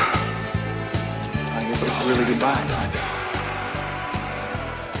 I guess it's really goodbye.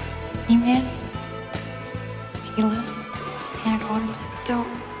 E-Man, Tila, Panic Arms, don't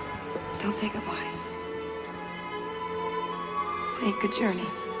say goodbye. Say good journey.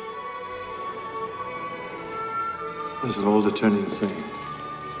 There's an old Eternian saying,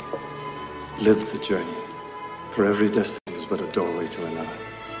 live the journey, for every destiny is but a doorway to another.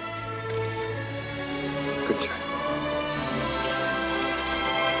 Good journey.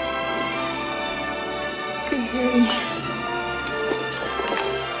 Good journey.